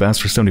that, I would have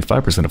asked for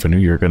 75% if I knew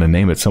you were going to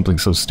name it something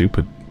so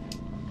stupid.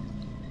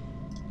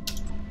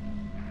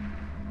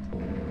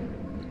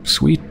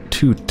 Suite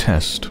 2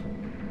 test.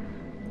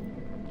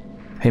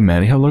 Hey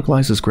Maddie, how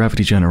localized is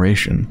gravity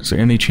generation? Is there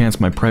any chance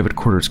my private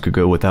quarters could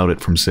go without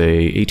it from,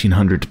 say,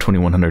 1800 to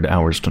 2100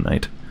 hours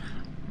tonight?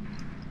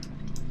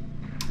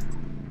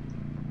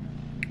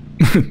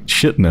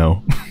 Shit,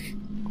 no.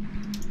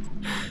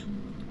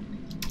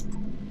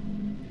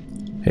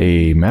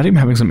 Hey Maddie, I'm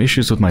having some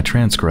issues with my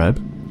transcribe.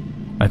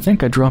 I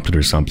think I dropped it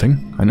or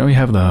something. I know you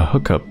have the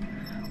hookup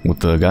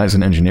with the guys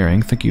in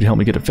engineering. Think you'd help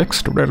me get it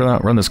fixed? Or better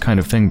not run this kind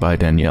of thing by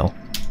Danielle.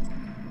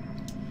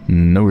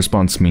 No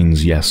response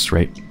means yes,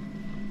 right?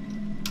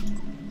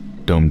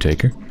 Dome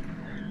Taker.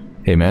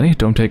 Hey Maddie,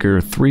 Dome Taker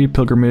 3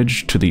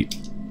 pilgrimage to the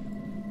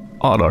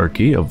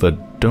autarky of the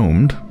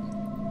Domed.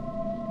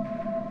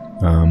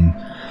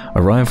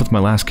 Arrive with my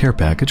last care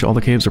package. All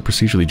the caves are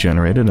procedurally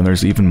generated and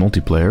there's even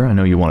multiplayer. I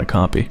know you want a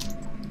copy.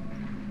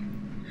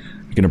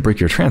 You're gonna break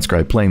your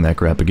transcribe playing that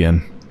crap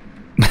again.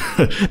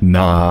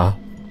 Nah.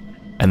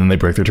 And then they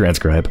break their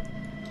transcribe.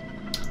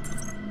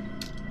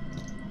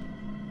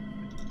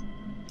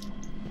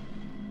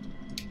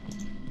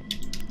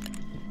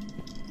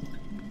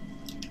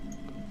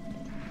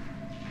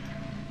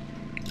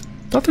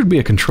 Thought there'd be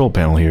a control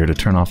panel here to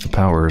turn off the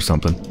power or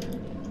something.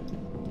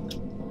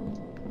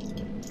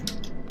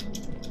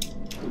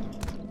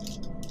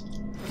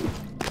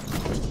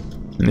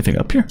 Anything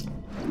up here?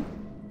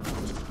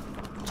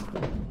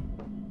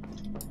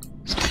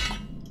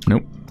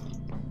 Nope.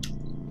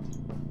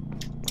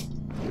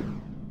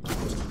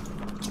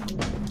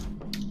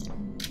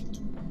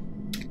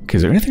 Okay,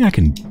 is there anything I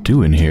can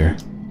do in here?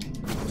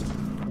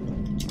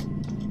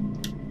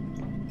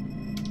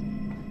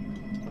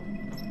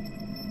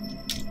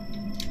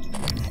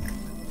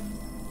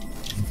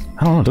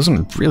 I don't know, it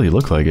doesn't really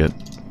look like it.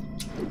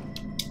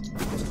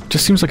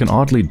 Just seems like an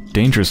oddly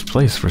dangerous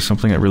place for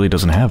something that really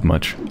doesn't have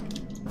much.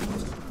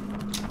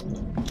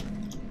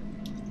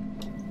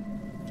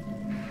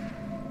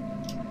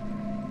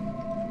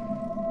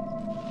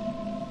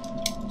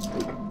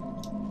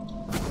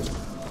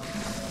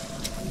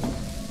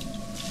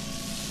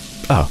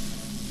 Oh,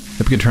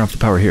 maybe we can turn off the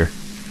power here.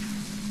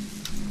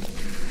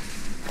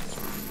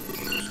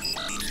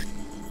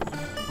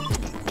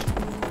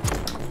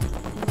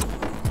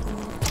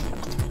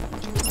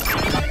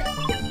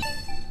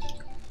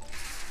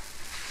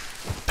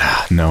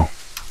 No.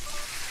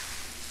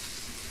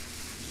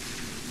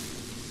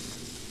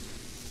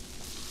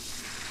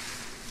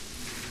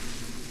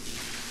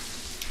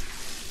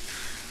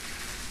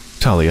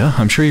 Talia,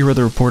 I'm sure you read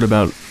the report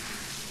about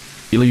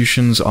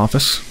Ilyushin's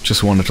office.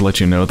 Just wanted to let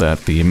you know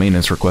that the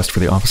maintenance request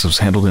for the office was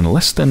handled in a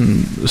less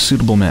than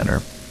suitable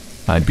manner.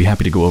 I'd be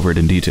happy to go over it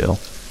in detail.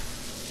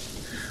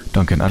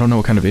 Duncan, I don't know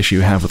what kind of issue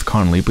you have with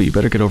Connolly, but you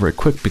better get over it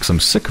quick because I'm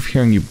sick of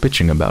hearing you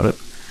bitching about it.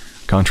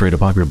 Contrary to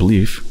popular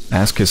belief,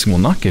 ass-kissing will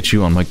not get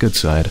you on my good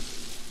side.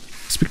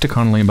 Speak to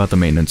Connolly about the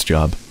maintenance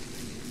job.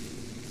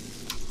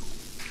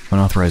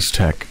 Unauthorized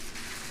tech.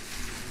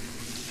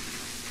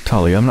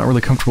 Talia, I'm not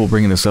really comfortable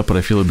bringing this up, but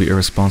I feel it would be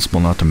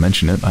irresponsible not to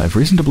mention it. I have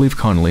reason to believe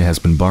Connolly has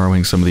been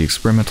borrowing some of the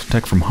experimental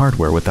tech from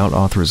hardware without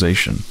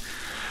authorization.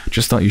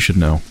 Just thought you should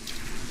know.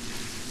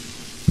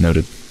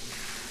 Noted.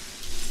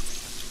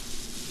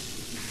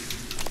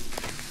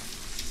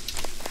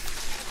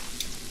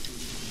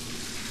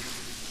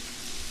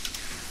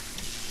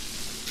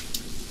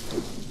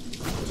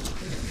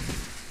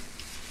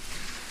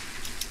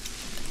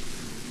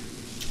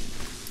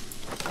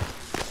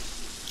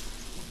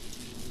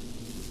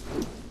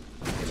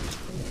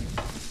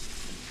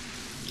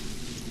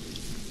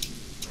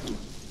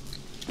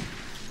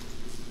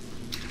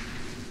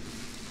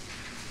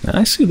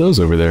 I see those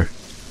over there.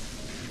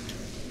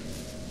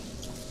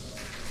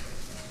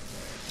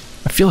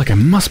 I feel like I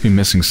must be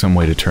missing some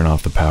way to turn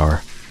off the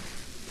power.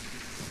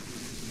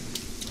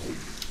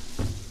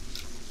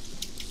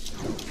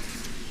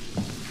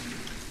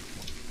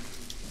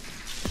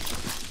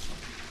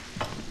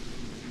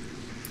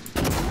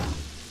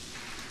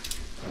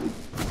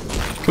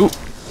 Ooh.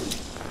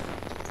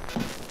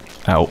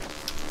 Ow.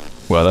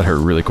 Wow, that hurt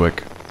really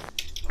quick.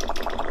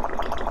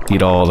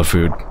 Eat all the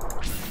food.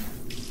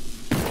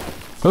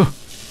 Oh.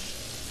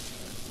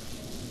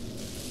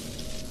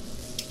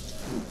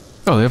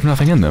 Oh, they have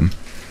nothing in them.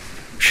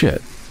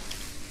 Shit.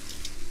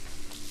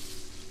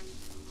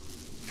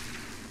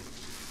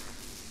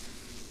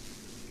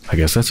 I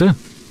guess that's it.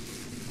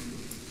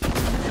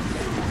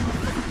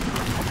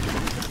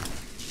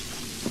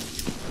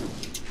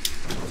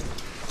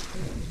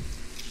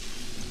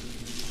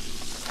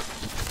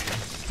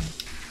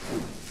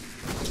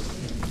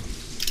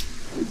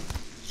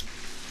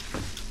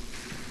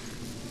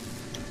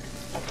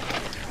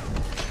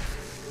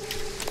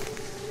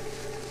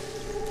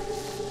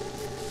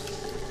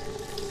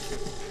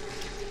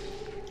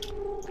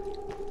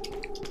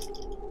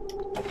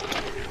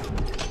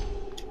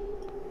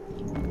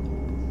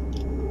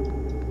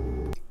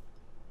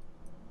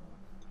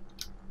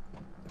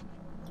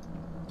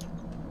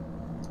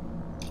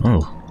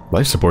 Oh,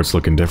 life support's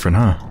looking different,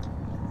 huh?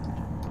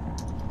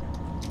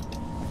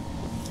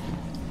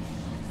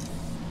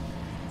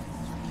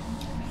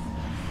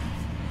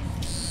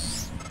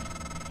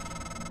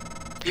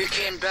 You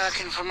came back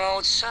in from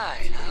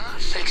outside, huh?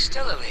 Fixed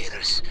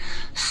elevators.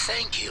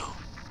 Thank you.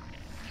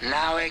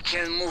 Now I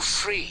can move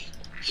free.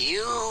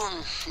 You,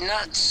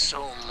 not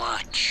so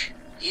much.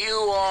 You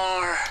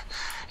are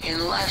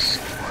in life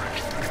support.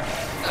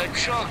 A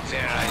joke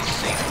there, I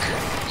think.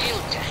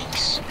 You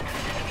tanks.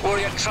 Where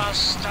your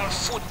transstar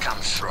food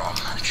comes from.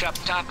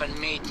 Chopped up and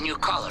made new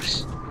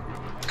colors.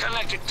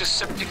 Connected to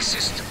septic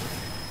system.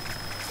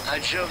 A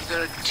joke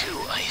there too,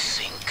 I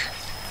think.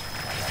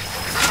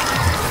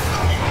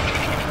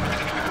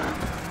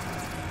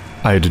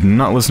 I did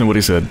not listen to what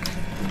he said.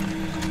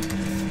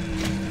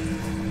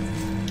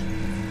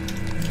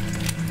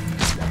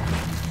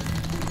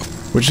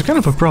 Which is kind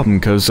of a problem,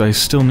 because I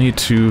still need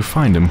to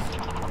find him.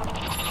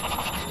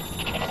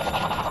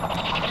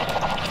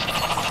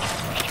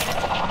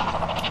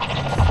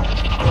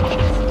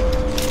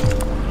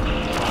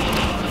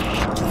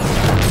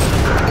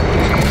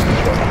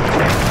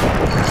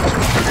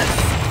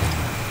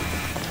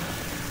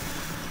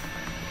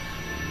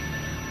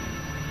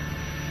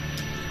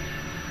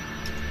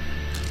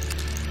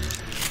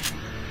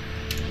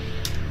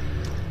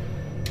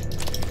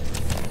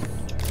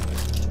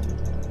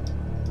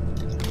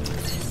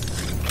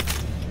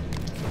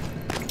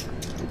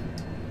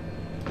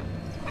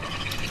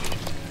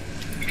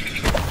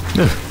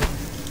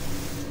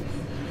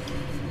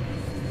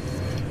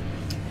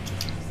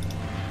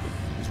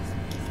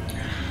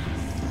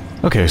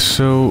 Okay,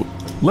 so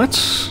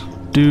let's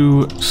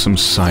do some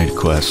side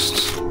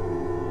quests.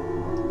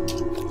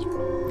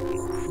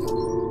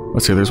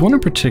 Let's see, there's one in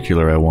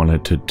particular I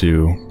wanted to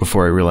do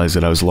before I realized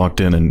that I was locked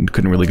in and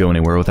couldn't really go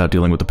anywhere without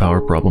dealing with the power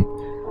problem.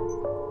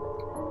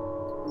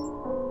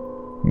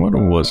 What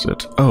was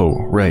it? Oh,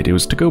 right, it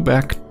was to go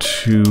back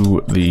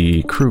to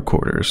the crew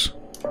quarters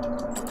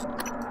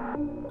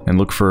and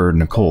look for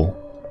Nicole.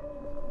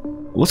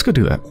 Let's go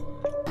do that.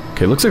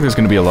 Okay, looks like there's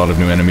going to be a lot of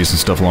new enemies and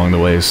stuff along the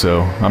way,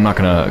 so I'm not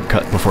going to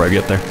cut before I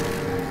get there,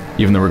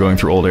 even though we're going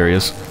through old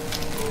areas.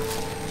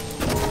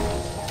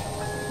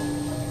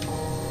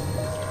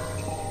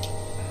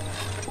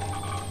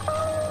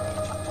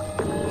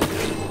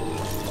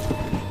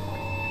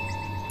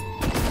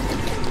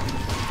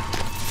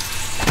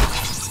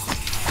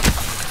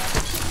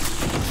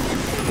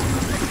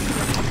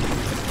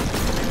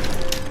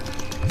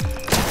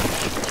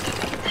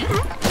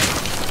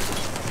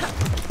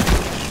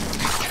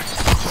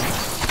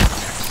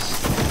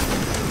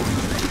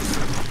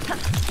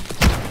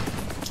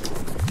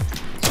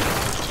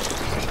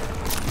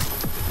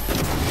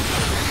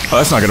 Oh,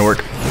 that's not gonna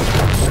work.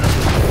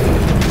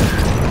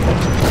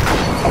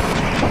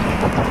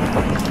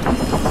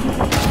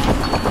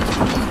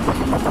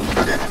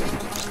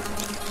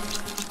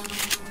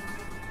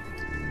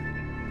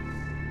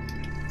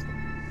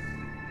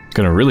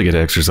 Gonna really get to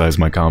exercise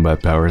my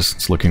combat powers,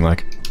 it's looking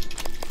like.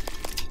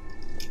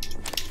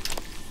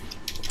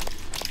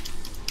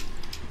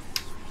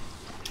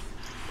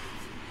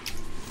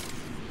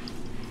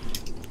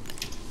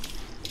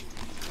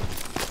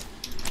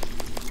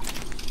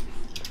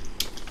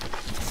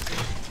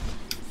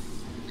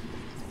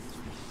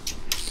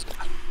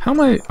 How am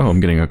I... Oh,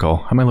 I'm getting a call.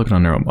 How am I looking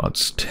on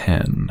neuromods?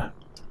 10.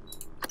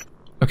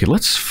 Okay,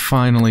 let's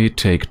finally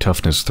take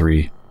toughness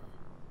 3.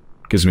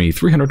 Gives me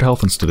 300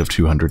 health instead of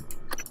 200.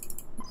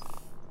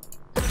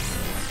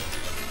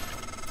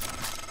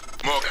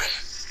 Morgan,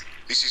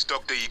 this is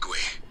Dr. Igwe.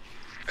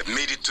 I've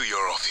made it to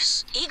your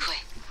office. Igwe,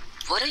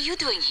 what are you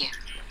doing here?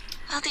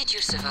 How did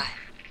you survive?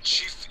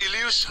 Chief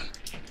Illusion.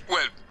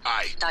 Well,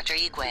 Dr.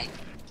 Igwe.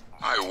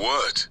 My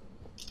word.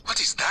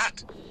 What is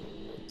that?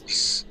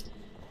 Is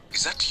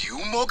that you,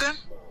 Morgan?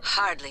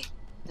 Hardly.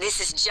 This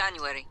is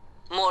January.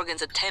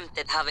 Morgan's attempt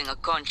at having a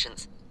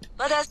conscience.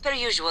 But as per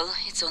usual,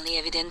 it's only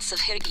evidence of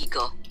her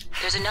ego.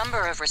 There's a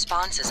number of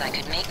responses I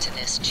could make to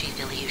this, Chief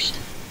Ilyushin.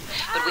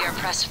 But we are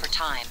pressed for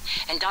time,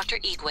 and Dr.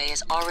 Igwe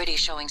is already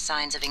showing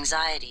signs of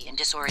anxiety and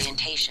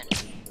disorientation.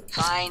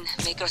 Fine,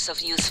 make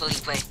yourself useful,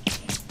 Igwe.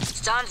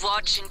 Stand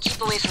watch and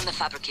keep away from the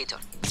fabricator.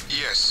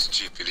 Yes,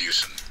 Chief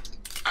Ilyushin.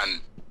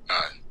 And,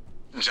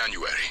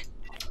 January.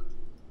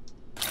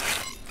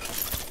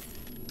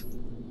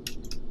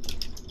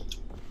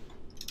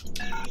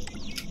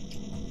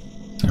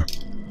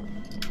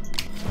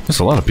 There's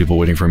a lot of people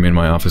waiting for me in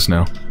my office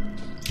now.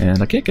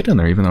 And I can't get in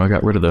there even though I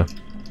got rid of the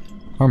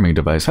arming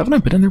device. Haven't I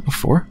been in there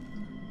before?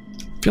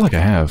 I feel like I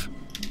have.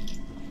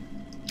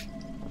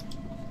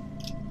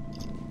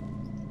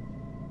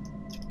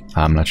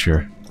 I'm not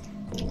sure.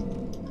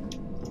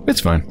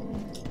 It's fine.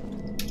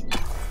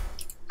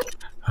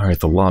 Alright,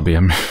 the lobby.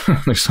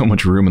 There's so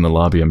much room in the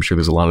lobby. I'm sure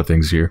there's a lot of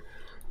things here.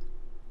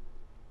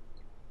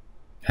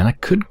 And I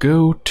could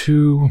go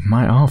to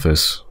my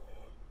office.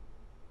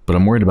 But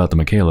I'm worried about the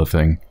Michaela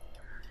thing.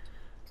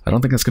 I don't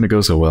think that's going to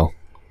go so well.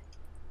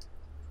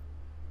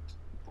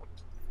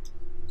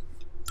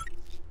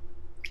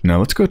 Now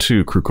let's go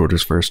to crew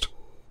quarters first.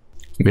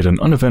 We had an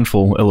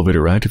uneventful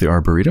elevator ride to the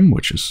Arboretum,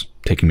 which is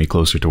taking me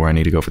closer to where I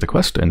need to go for the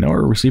quest, and now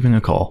we're receiving a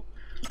call.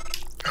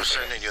 I'm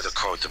sending you the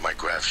code to my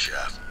graph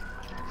shaft.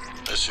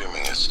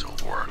 Assuming it still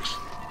works.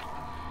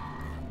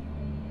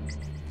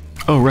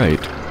 Oh, right.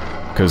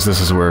 Because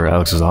this is where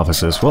Alex's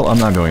office is. Well, I'm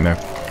not going there.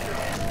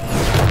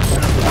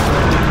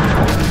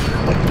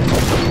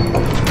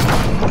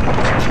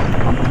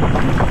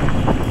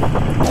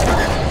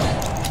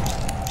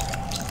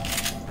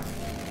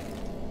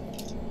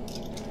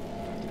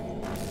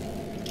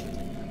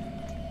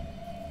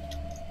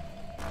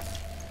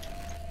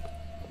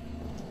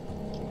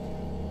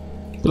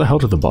 Where the hell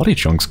did the body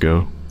chunks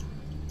go?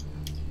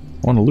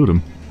 I want to loot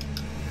them.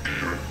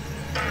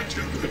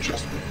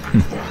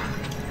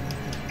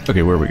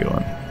 Okay, where are we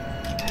going?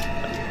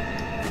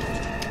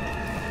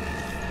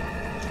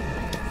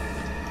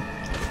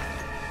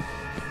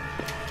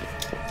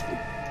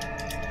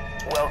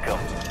 Welcome.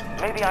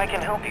 Maybe I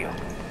can help you.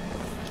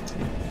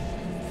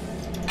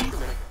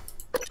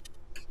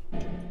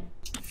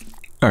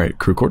 Alright,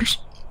 crew quarters.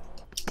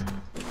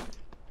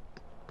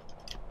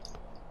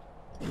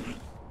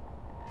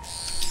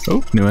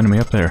 Oh, new enemy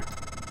up there.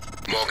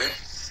 Morgan,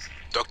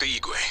 Dr.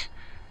 Igwe,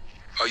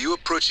 are you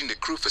approaching the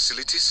crew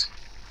facilities?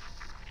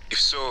 If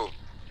so,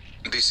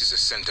 this is a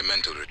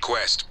sentimental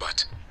request,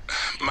 but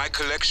my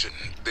collection,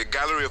 the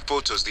gallery of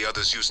photos the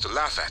others used to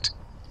laugh at.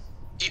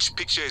 Each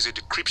picture is a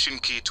decryption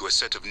key to a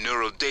set of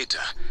neural data,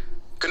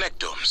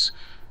 connectomes,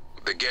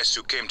 the guests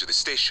who came to the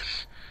station.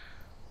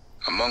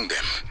 Among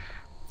them,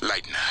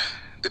 Leitner,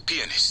 the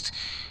pianist,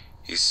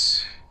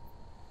 is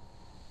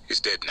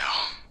dead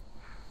now.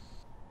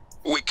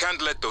 We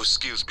can't let those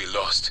skills be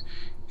lost.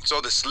 It's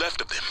all that's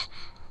left of them.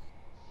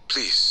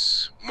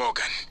 Please,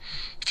 Morgan,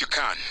 if you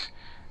can,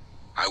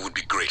 I would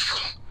be grateful.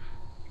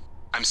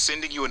 I'm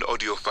sending you an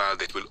audio file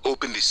that will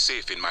open this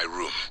safe in my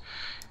room.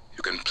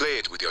 You can play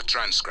it with your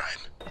transcribe.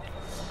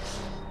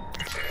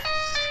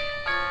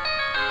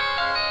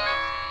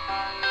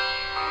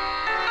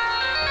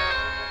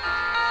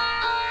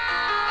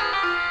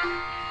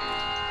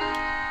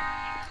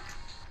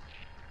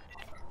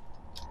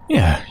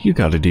 Yeah, you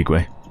got it,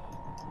 Igwe.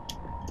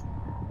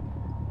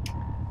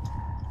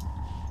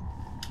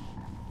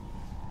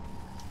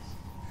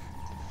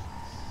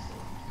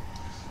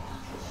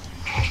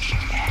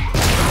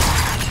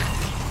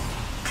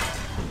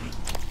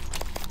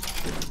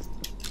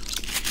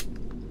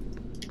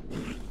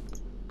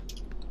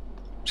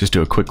 Just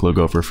do a quick look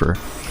over for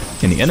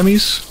any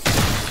enemies.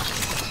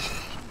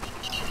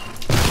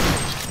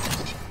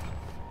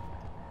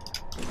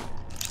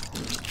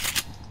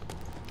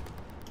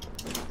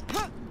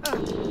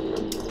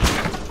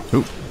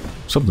 Oop,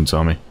 something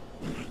saw me.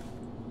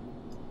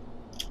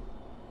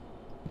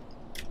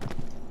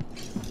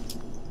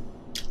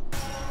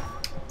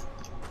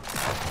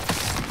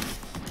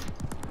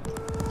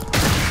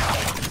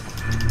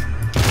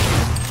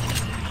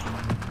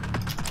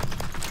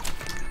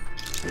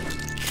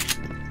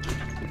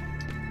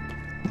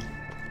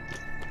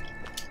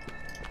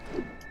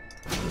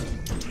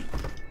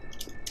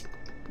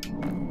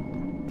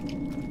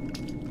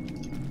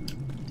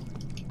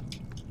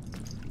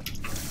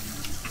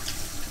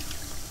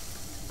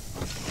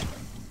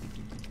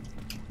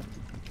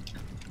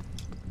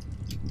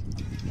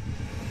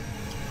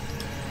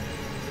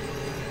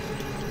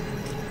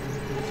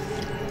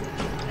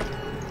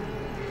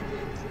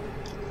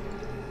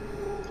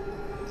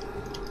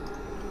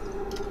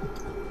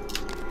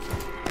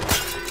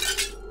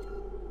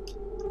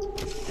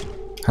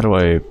 How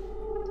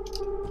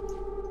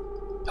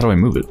do I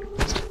move it?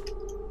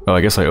 Oh, I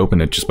guess I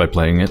open it just by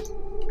playing it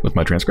with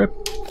my transcribe.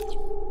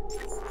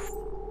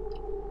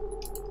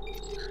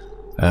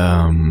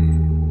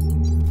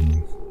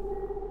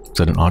 Is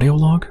that an audio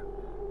log?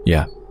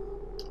 Yeah.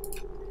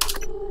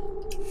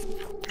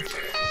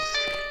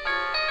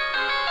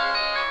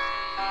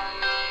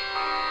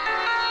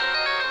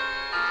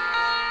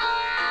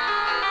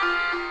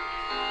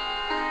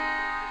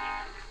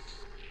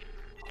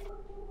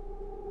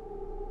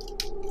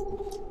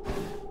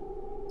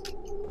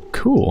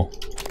 cool.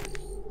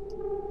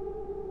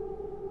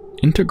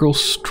 Integral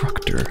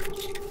structure.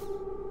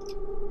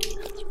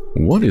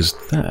 What is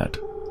that?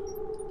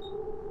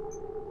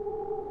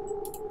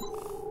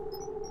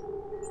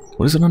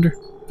 What is it under?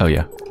 Oh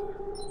yeah,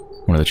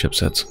 one of the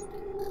chipsets.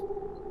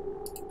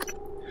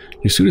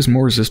 Your suit is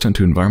more resistant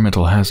to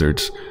environmental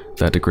hazards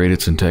that degrade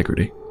its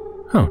integrity.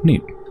 Oh,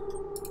 neat.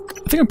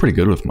 I think I'm pretty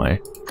good with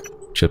my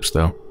chips,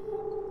 though.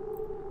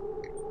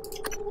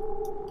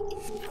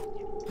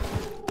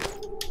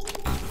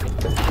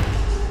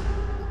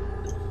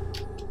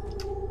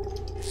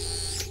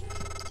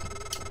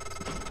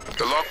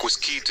 The lock was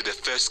keyed to the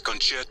first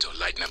concerto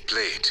Leitner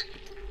played.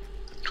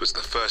 It was the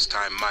first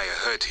time Maya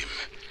heard him,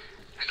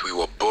 and we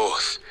were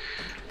both.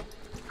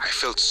 I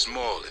felt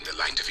small in the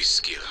light of his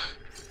skill.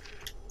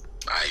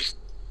 I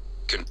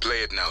can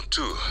play it now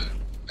too,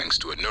 thanks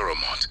to a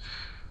neuromod,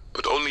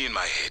 but only in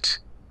my head.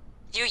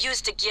 You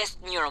used a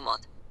guest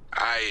neuromod.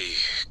 I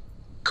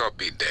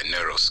copied their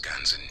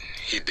neuroscans and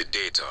hid the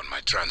data on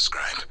my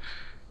transcribe.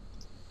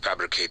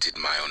 Fabricated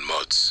my own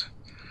mods.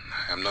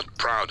 I am not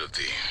proud of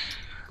the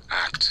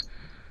act.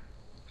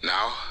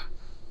 Now,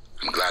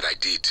 I'm glad I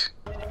did.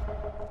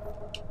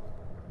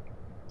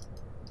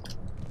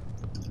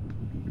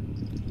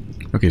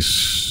 Okay,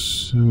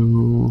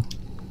 so...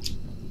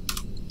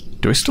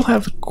 do I still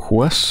have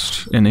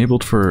quest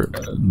enabled for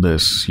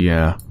this?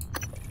 Yeah.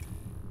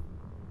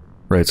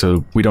 Right,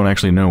 so we don't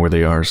actually know where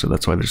they are, so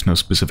that's why there's no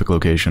specific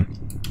location.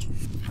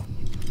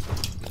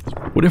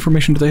 What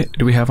information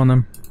do we have on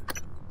them?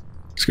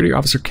 Security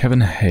Officer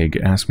Kevin Haig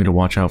asked me to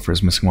watch out for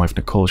his missing wife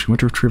Nicole. She went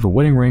to retrieve a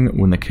wedding ring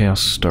when the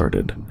chaos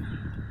started.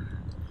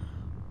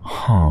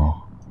 Huh.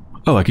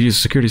 Oh, I could use a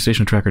security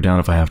station to track her down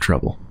if I have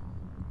trouble.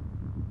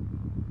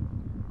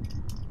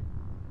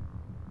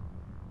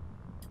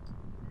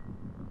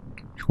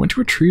 She went to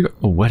retrieve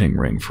a wedding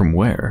ring from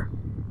where?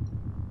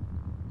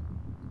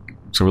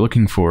 So we're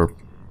looking for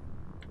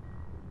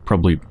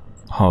probably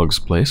Hogg's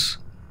place.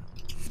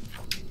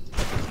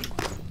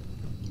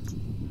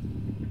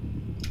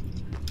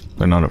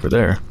 They're not over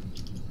there.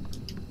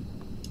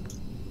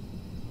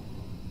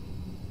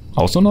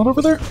 Also not over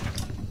there?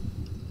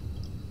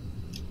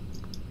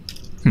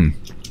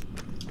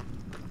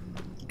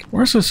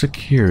 Where's the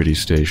security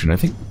station? I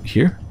think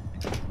here?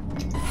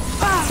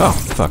 Oh,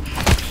 fuck.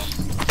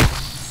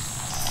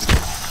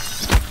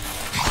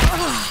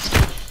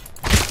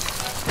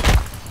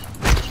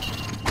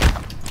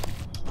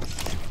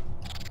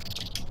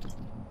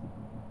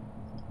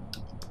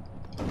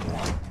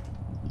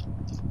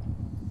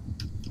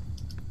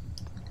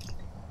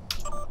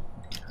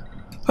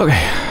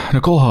 Okay,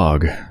 Nicole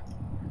Hogg.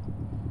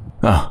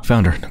 Ah,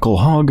 found her. Nicole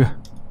Hogg.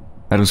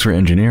 Atmosphere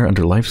engineer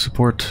under life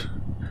support.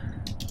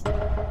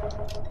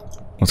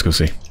 Let's go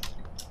see.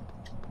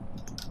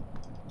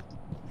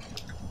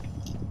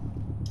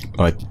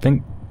 Oh, I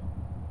think...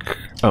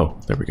 oh,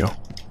 there we go.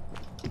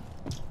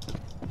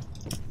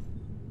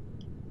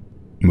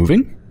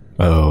 Moving?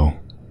 Oh.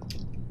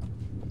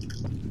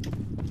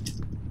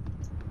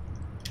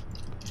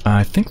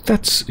 I think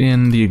that's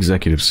in the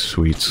executive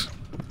suites.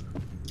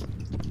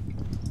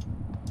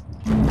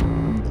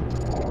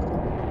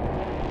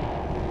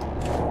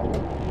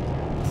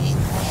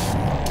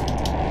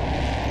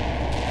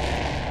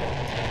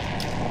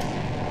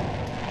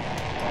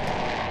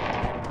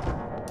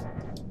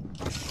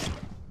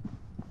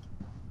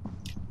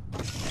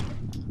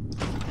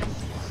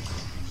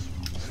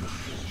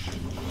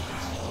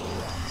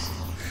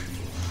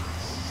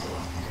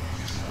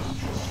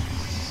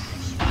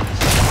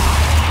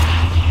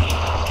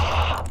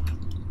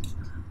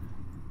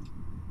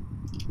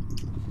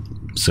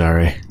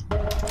 Sorry.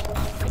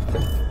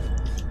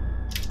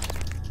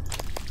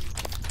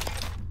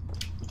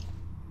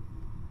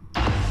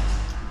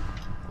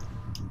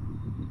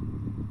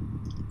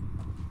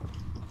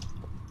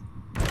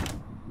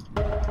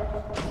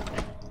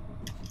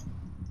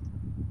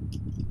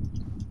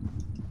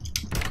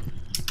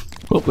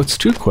 Well, that's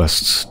 2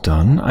 quests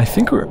done. I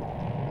think we're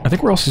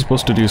also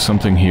supposed to do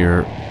something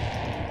here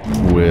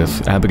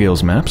with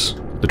Abigail's maps,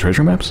 the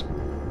treasure maps.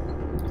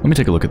 Let me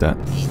take a look at that.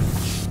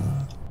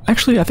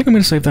 Actually, I think I'm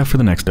going to save that for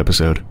the next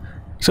episode.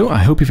 So I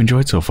hope you've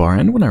enjoyed so far,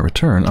 and when I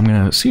return, I'm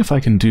going to see if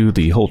I can do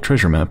the whole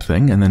treasure map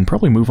thing, and then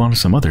probably move on to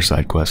some other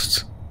side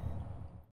quests.